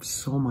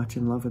so much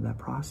in love with that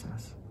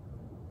process.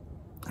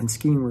 And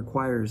skiing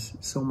requires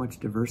so much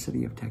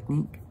diversity of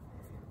technique.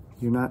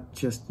 You're not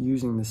just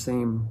using the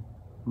same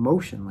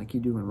motion like you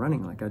do in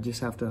running. Like, I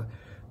just have to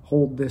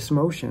hold this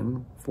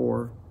motion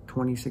for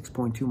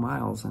 26.2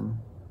 miles and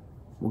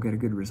we'll get a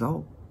good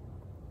result.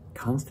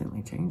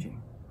 Constantly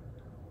changing.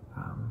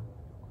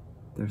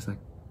 There's like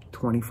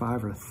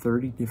 25 or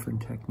 30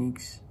 different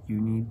techniques you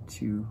need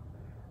to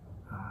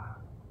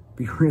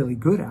be really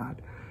good at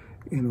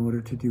in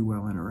order to do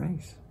well in a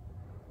race.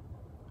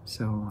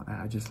 So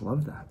I just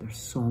love that. There's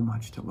so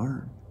much to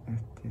learn.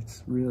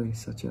 It's really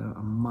such a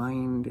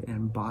mind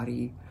and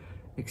body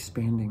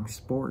expanding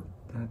sport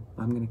that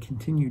I'm going to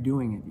continue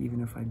doing it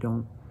even if I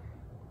don't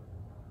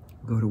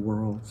go to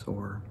Worlds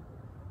or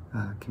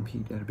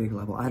compete at a big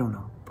level. I don't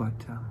know, but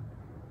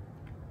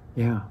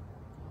yeah,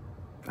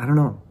 I don't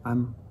know.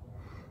 I'm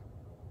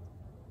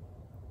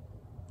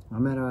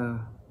at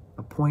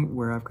a point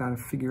where I've got to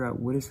figure out,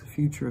 what is the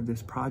future of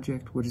this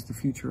project? What is the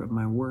future of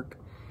my work?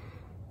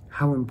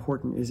 How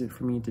important is it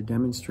for me to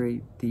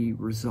demonstrate the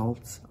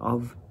results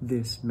of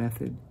this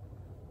method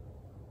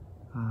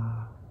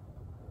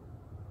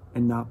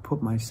and not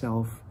put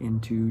myself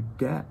into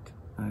debt?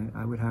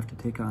 I would have to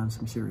take on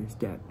some serious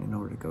debt in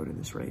order to go to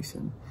this race,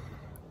 and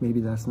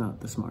maybe that's not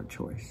the smart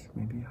choice.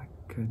 Maybe I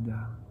could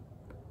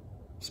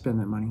spend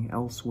that money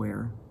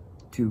elsewhere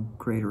to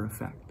greater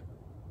effect.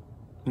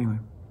 Anyway,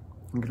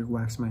 I'm gonna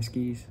wax my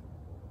skis.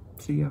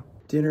 See ya.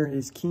 Dinner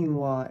is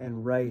quinoa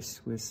and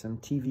rice with some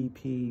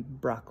TVP,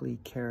 broccoli,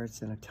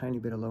 carrots, and a tiny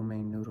bit of lo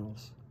mein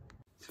noodles.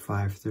 It's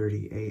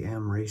 5:30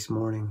 a.m. race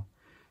morning.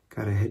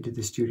 Gotta head to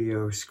the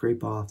studio,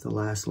 scrape off the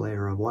last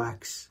layer of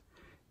wax,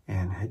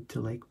 and head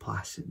to Lake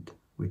Placid,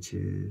 which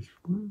is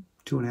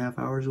 2.5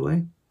 hours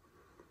away.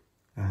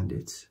 And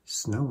it's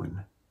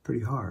snowing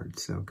pretty hard,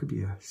 so it could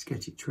be a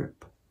sketchy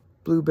trip.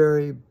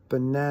 Blueberry,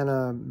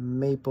 banana,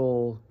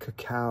 maple,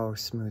 cacao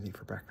smoothie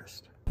for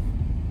breakfast.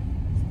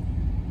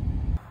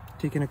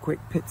 Taking a quick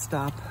pit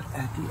stop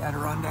at the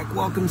Adirondack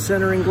Welcome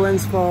Center in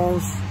Glens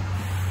Falls.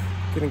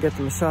 Gonna get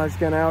the massage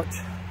gun out,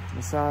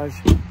 massage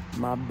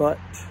my butt.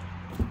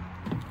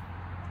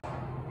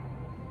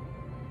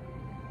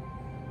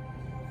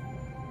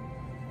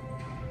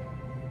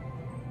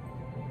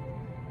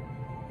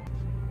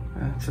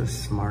 That's a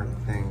smart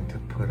thing to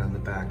put on the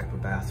back of a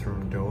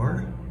bathroom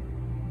door.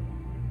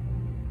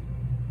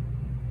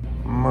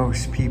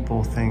 Most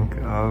people think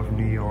of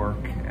New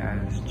York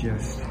as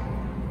just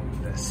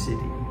the city.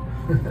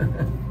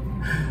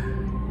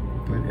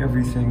 But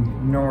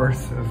everything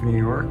north of New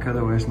York,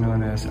 otherwise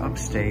known as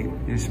upstate,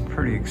 is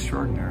pretty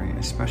extraordinary,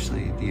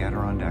 especially the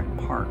Adirondack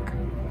Park,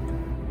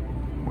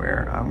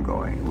 where I'm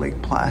going.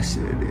 Lake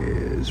Placid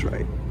is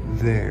right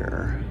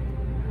there.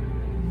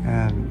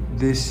 And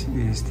this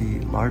is the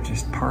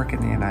largest park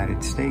in the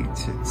United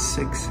States. It's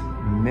 6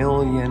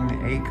 million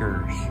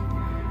acres,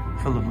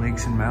 full of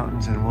lakes and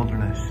mountains and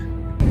wilderness.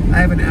 I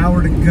have an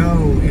hour to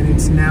go and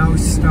it's now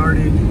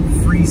started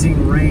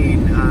freezing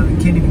rain. I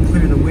can't even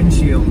clear the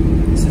windshield.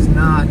 This is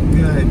not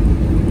good.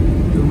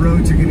 The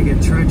roads are gonna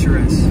get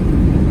treacherous.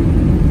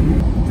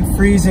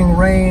 freezing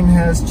rain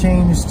has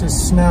changed to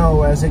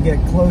snow as I get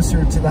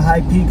closer to the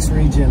high peaks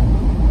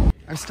region.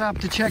 I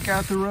stopped to check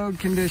out the road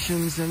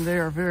conditions and they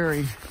are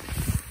very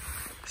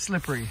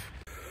slippery.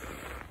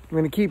 I'm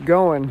gonna keep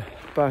going,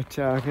 but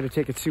I'm gonna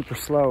take it super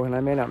slow and I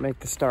may not make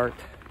the start.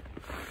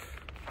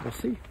 We'll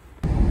see.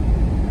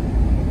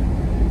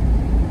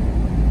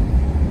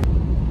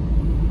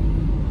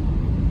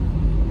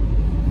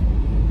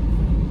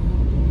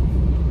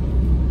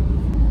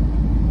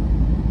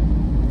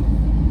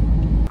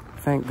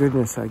 Thank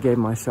goodness I gave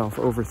myself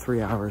over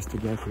 3 hours to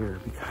get here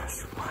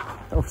because, wow,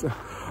 that was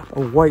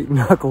a white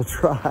knuckle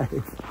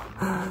drive.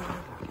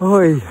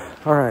 Oy.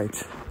 All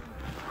right,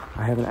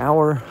 I have an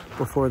hour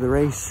before the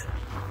race.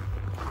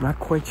 Not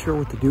quite sure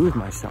what to do with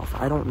myself.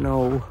 I don't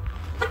know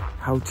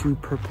how to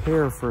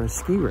prepare for a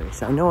ski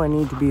race. I know I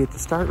need to be at the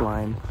start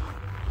line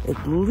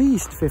at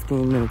least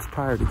 15 minutes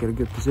prior to get a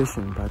good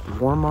position, but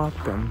warm up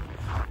and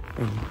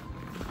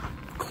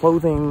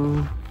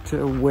clothing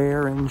to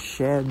wear and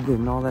shed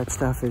and all that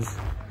stuff is,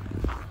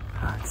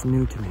 it's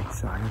new to me,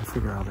 so I gotta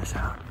figure all this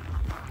out.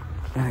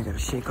 And I gotta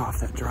shake off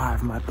that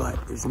drive. My butt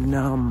is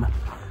numb.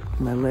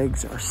 My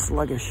legs are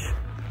sluggish.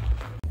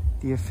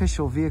 The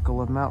official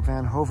vehicle of Mount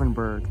Van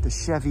Hoevenberg, the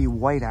Chevy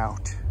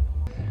Whiteout.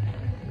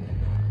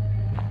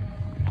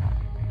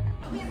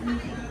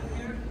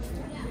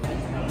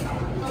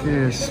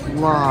 This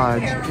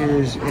lodge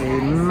is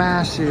a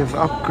massive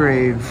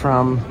upgrade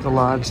from the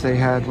lodge they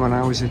had when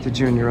I was at the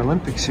Junior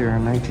Olympics here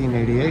in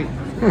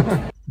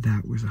 1988.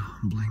 That was a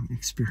humbling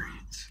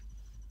experience.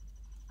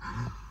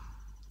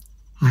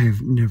 I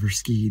have never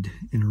skied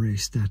in a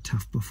race that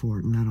tough before,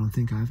 and I don't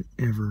think I've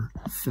ever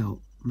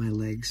felt my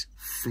legs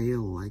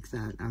fail like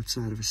that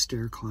outside of a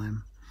stair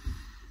climb.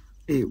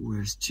 It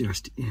was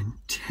just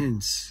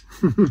intense.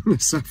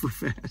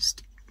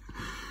 Sufferfest.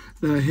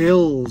 The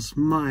hills,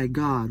 my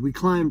God. We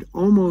climbed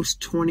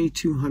almost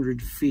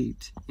 2,200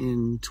 feet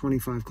in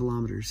 25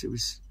 kilometers. It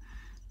was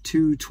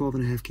 2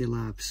 12.5K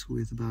laps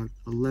with about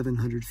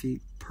 1,100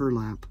 feet per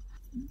lap.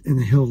 And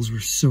the hills were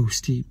so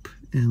steep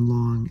and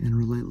long and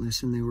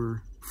relentless. And there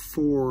were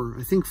four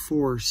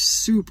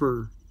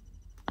super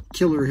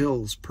killer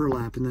hills per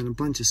lap and then a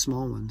bunch of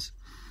small ones.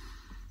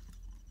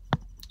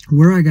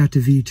 Where I got to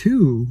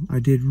V2, I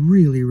did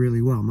really,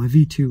 really well. My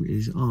V2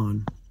 is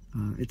on.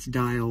 It's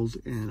dialed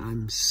and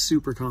I'm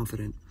super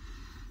confident.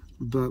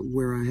 But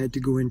where I had to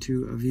go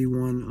into a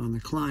V1 on the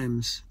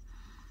climbs,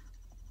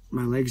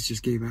 my legs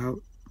just gave out.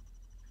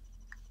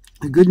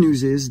 The good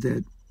news is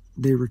that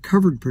they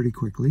recovered pretty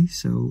quickly.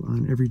 So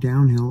on every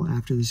downhill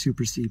after the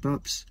super steep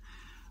ups,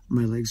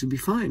 my legs would be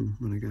fine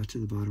when I got to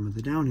the bottom of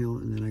the downhill,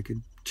 and then I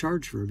could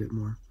charge for a bit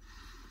more.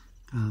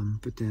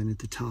 But then at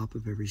the top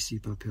of every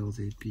steep uphill,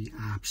 they'd be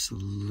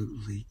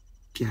absolutely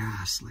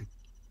gassed, like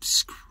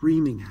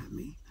screaming at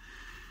me.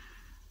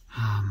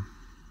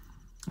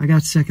 I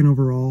got second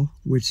overall,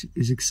 which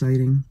is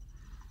exciting.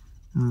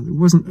 It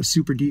wasn't a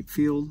super deep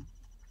field.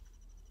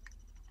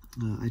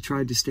 I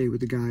tried to stay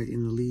with the guy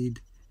in the lead,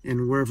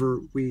 and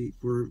wherever we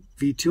were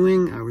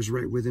V2ing, I was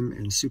right with him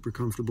and super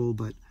comfortable,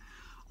 but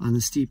on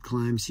the steep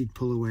climbs, he'd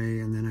pull away,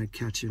 and then I'd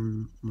catch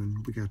him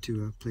when we got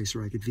to a place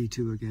where I could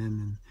V2 again,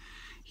 and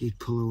he'd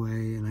pull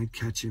away, and I'd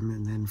catch him,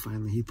 and then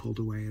finally he pulled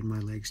away, and my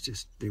legs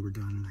just, they were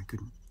done, and I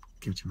couldn't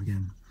catch him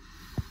again.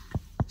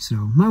 So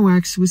my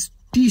wax was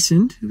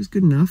decent. It was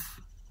good enough.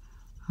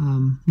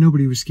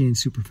 Nobody was skiing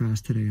super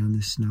fast today on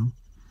this snow.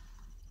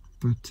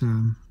 But,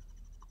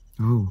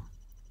 oh.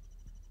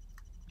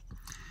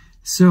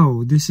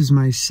 So this is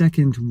my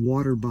second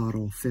water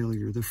bottle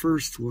failure. The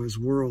first was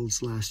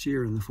Worlds last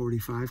year in the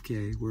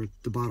 45K where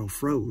the bottle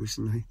froze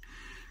and I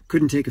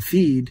couldn't take a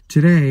feed.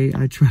 Today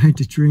I tried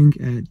to drink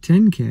at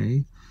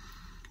 10K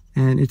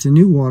and it's a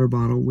new water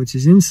bottle which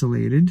is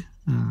insulated.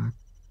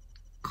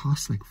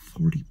 Costs like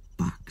 40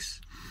 bucks.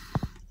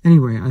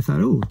 Anyway, I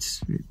thought, oh,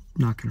 it's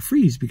not going to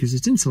freeze because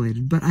it's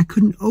insulated, but I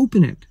couldn't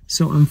open it.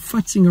 So I'm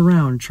futzing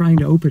around trying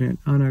to open it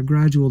on a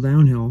gradual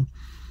downhill.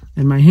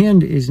 And my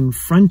hand is in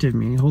front of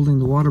me holding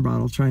the water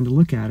bottle trying to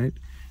look at it.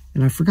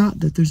 And I forgot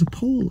that there's a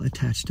pole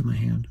attached to my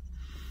hand.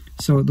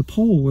 So the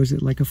pole was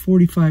at like a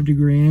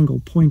 45-degree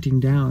angle pointing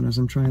down as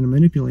I'm trying to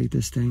manipulate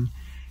this thing.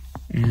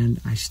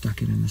 And I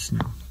stuck it in the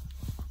snow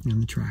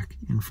on the track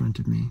in front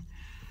of me.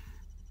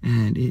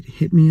 And it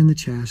hit me in the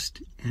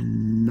chest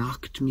and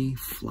knocked me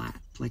flat.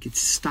 Like it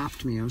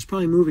stopped me. I was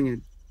probably moving at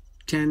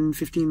 10,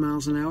 15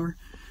 miles an hour.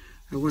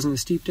 It wasn't a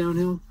steep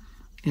downhill.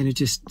 And it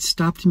just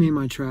stopped me in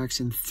my tracks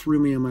and threw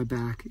me on my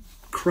back,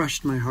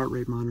 crushed my heart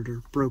rate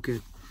monitor, broke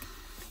it.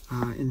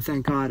 And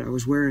thank God I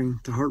was wearing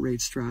the heart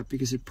rate strap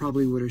because it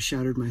probably would have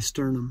shattered my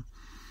sternum.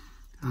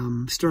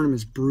 Sternum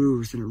is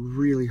bruised and it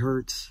really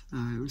hurts.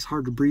 It was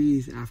hard to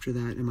breathe after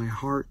that, and my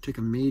heart took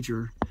a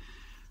major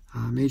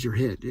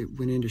hit. It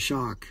went into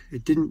shock.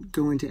 It didn't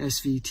go into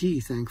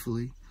SVT,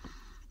 thankfully,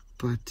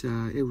 but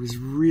it was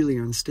really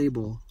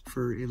unstable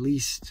for at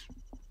least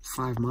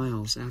 5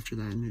 miles after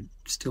that, and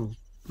it still,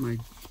 my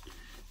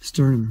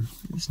sternum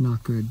is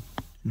not good.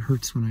 It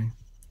hurts when I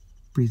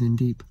breathe in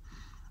deep.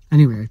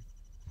 Anyway,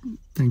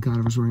 thank God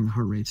I was wearing the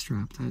heart rate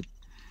strap. That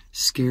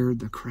scared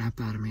the crap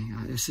out of me.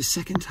 It's the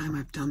second time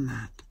I've done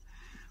that.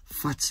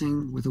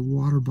 Futzing with a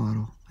water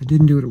bottle. I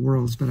didn't do it at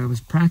Worlds, but I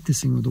was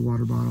practicing with a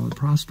water bottle at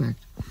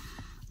Prospect.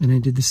 And I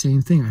did the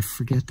same thing. I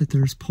forget that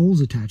there's poles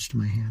attached to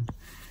my hand.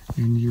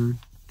 And you're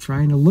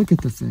trying to look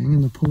at the thing,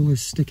 and the pole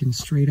is sticking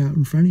straight out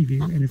in front of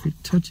you. And if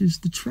it touches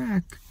the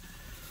track,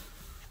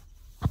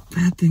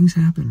 bad things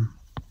happen.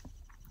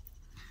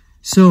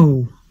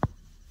 So,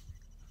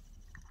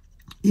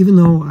 even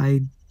though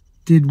I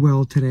did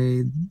well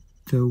today,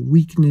 the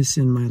weakness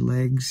in my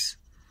legs,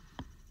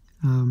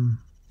 and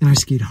I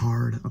skied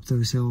hard up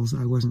those hills.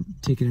 I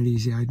wasn't taking it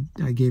easy. I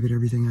gave it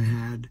everything I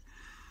had.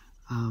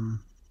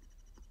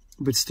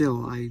 But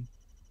still,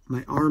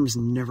 my arms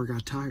never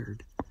got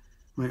tired.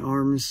 My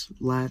arms,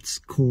 lats,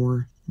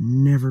 core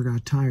never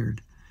got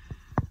tired.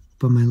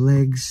 But my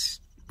legs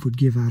would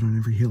give out on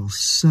every hill.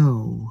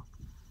 So,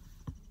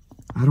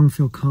 I don't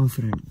feel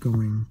confident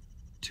going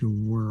to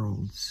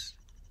Worlds.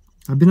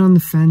 I've been on the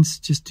fence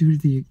just due to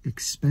the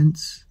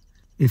expense.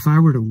 If I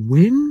were to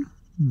win,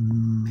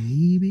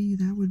 maybe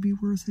that would be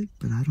worth it,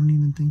 but I don't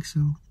even think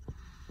so.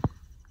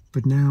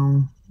 But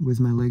now, with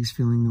my legs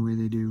feeling the way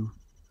they do,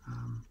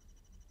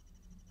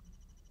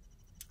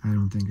 I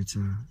don't think it's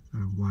a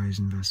wise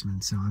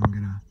investment, so I'm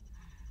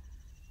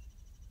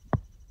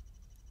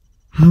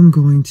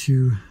going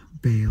to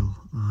bail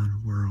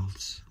on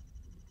Worlds.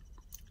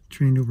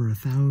 Trained over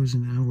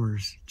 1,000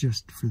 hours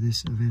just for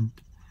this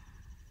event,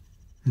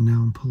 and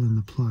now I'm pulling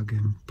the plug,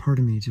 and part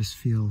of me just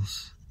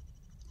feels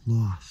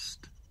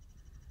lost.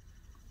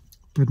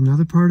 But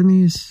another part of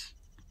me is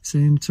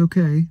saying it's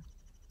okay.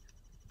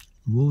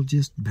 We'll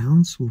just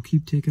bounce. We'll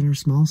keep taking our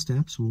small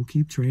steps. We'll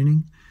keep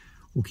training.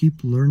 We'll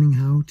keep learning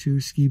how to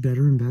ski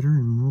better and better,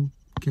 and we'll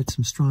get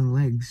some strong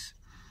legs.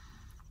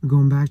 We're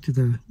going back to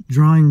the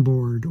drawing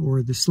board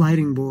or the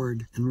sliding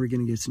board, and we're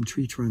going to get some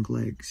tree trunk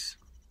legs.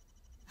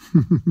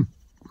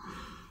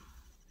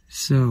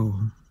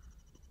 So,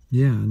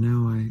 yeah,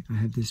 now I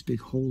have this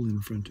big hole in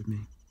front of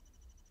me.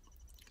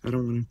 I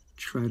don't want to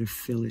try to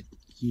fill it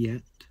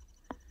yet,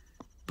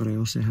 but I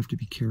also have to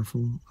be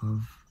careful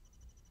of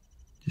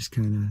just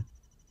kind of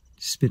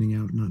spitting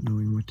out, not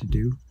knowing what to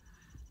do.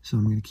 So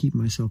I'm going to keep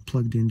myself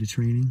plugged into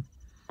training,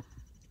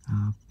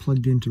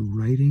 plugged into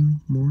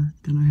writing more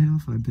than I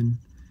have. I've been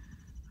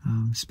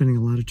spending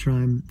a lot of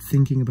time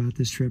thinking about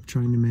this trip,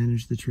 trying to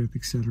manage the trip,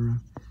 etc.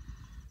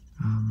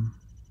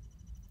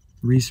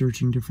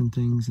 Researching different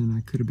things, and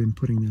I could have been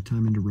putting that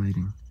time into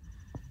writing.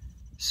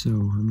 So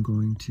I'm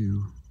going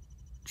to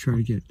try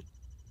to get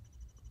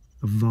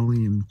a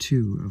volume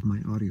 2 of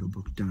my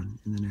audiobook done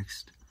in the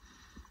next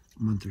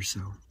month or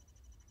so.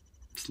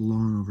 It's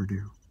long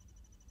overdue.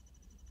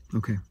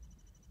 Okay,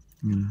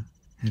 I'm gonna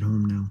head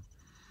home now.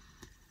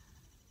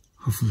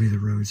 Hopefully the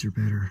roads are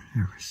better.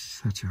 There was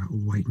such a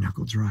white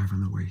knuckle drive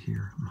on the way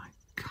here. Oh my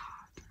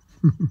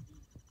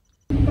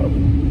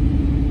God.